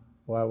know,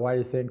 why do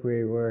you think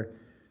we were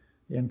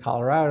in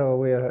Colorado?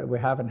 We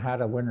haven't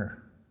had a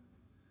winter.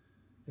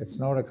 It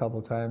snowed a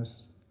couple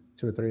times,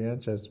 2 or 3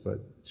 inches, but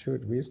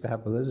shoot, we used to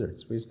have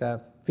blizzards. We used to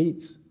have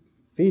feet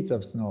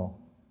of snow.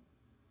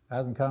 It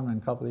hasn't come in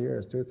a couple of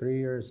years, 2 or 3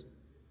 years.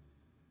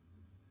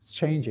 It's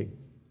changing.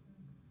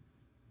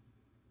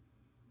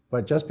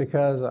 But just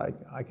because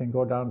I can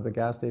go down to the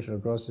gas station or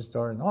grocery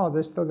store and, oh,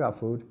 they still got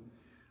food.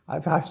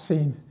 I've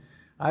seen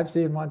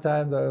one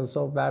time that it was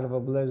so bad of a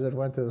blizzard,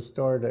 went to the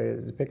store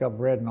to pick up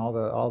bread and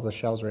all the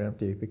shelves were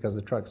empty because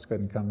the trucks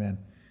couldn't come in.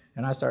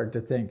 And I started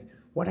to think,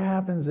 what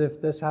happens if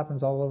this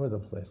happens all over the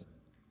place?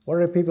 What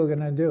are people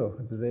going to do?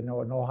 Do they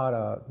know how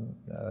to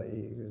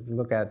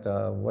look at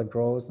what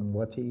grows and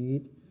what to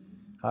eat,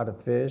 how to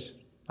fish,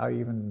 how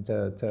even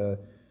to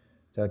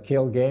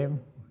kill game,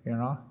 you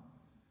know?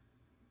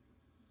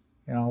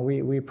 You know,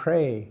 we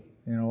pray.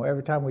 You know,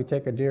 every time we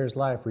take a deer's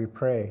life, we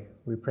pray.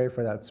 We pray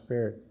for that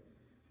spirit,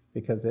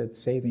 because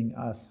it's saving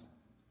us.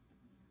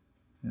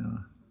 You know?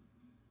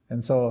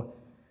 And so,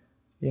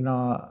 you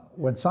know,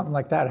 when something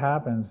like that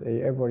happens,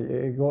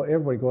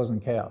 everybody goes in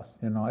chaos.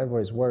 You know,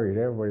 everybody's worried,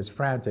 everybody's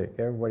frantic,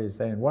 everybody's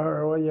saying,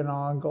 well, you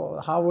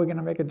know, how are we going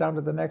to make it down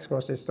to the next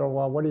grocery store?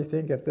 Well, what do you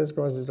think if this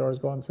grocery store is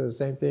going to the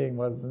same thing?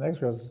 Well, the next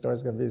grocery store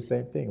is going to be the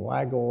same thing.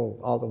 Why go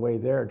all the way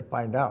there to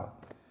find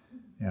out?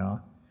 You know,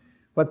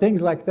 but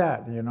things like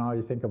that, you know,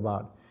 you think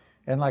about.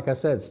 And like I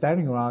said,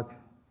 Standing Rock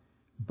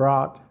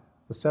brought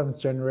the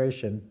 7th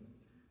generation,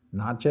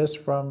 not just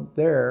from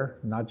there,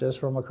 not just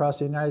from across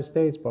the United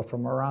States, but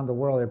from around the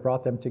world. It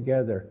brought them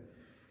together.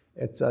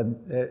 It's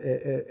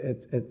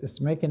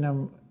making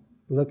them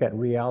look at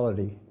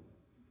reality,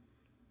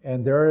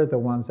 and they're the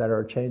ones that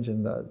are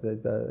changing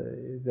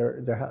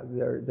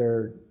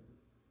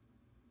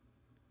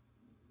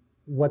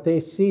what they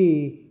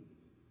see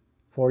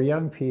for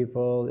young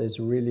people is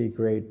really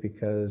great,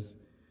 because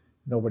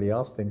nobody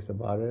else thinks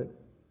about it.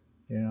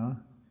 You know,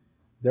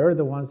 they're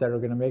the ones that are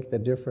going to make the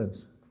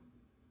difference.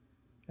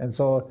 And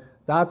so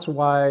that's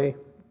why,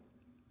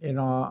 you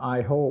know, I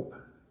hope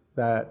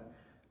that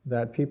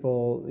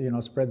people, you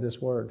know, spread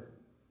this word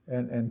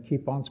and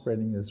keep on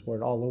spreading this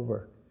word all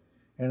over.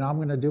 And I'm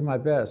going to do my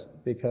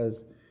best,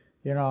 because,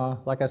 you know,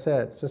 like I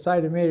said,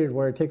 society made it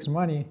where it takes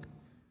money.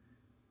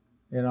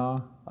 You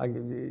know, I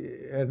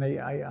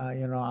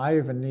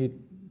even need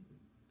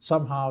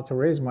somehow to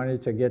raise money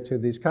to get to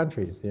these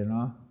countries. You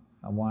know,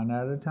 one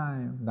at a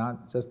time,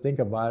 not just think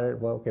about it.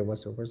 Well, okay,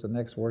 where's the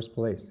next worst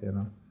place? You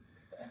know.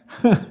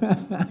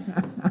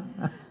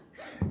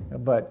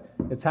 But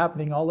it's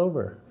happening all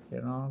over.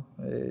 you know,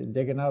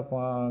 digging up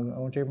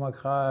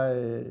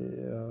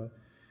Mrryanmcmahon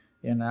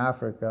in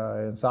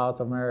Africa, in South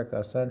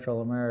America,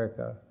 Central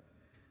America,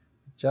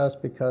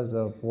 just because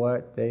of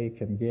what they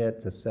can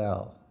get to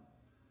sell.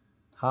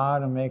 How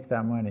to make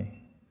that money.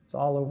 It's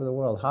all over the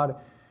world. How to,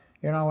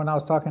 you know, when I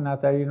was talking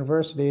at that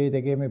university,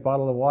 they gave me a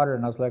bottle of water,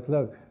 and I was like,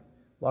 look,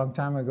 a long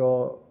time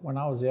ago, when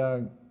I was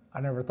young,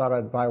 I never thought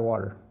I'd buy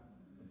water.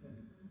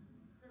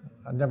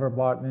 I never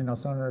bought, you know,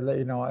 sooner or later,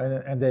 you know,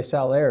 and they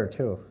sell air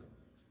too,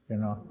 you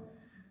know.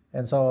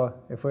 And so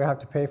if we have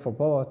to pay for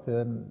both,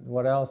 then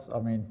what else? I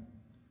mean,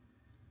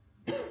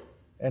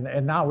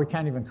 and now we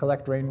can't even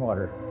collect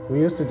rainwater. We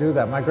used to do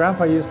that. My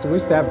grandpa we used to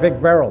have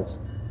big barrels.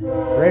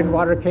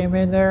 Rainwater came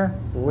in there,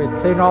 we'd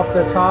clean off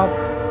the top,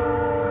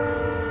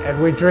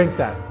 and we'd drink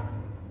that.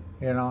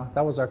 You know,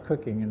 that was our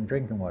cooking and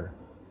drinking water,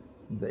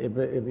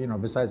 you know,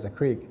 besides the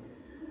creek.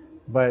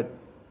 But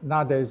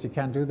nowadays you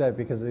can't do that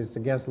because it's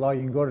against law.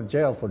 You can go to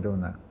jail for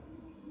doing that,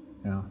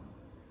 you know.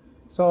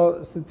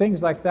 So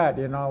things like that,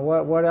 you know,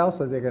 what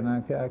else are they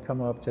going to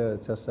come up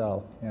to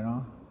sell, you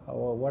know?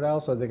 What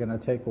else are they going to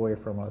take away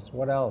from us?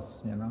 What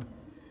else, you know?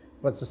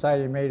 But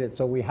society made it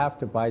so we have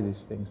to buy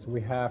these things.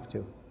 We have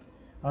to.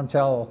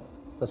 Until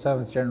the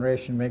seventh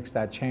generation makes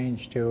that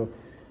change to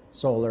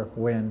solar,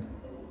 wind,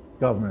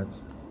 government,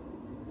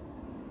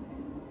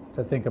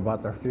 to think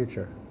about their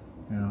future,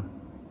 you know.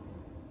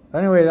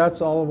 Anyway,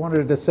 that's all I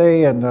wanted to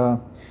say, and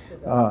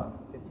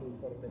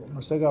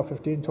we still got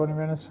 15, 20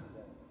 minutes.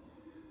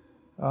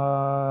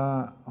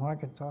 I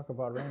can talk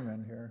about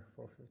Raymond here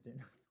for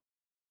 15.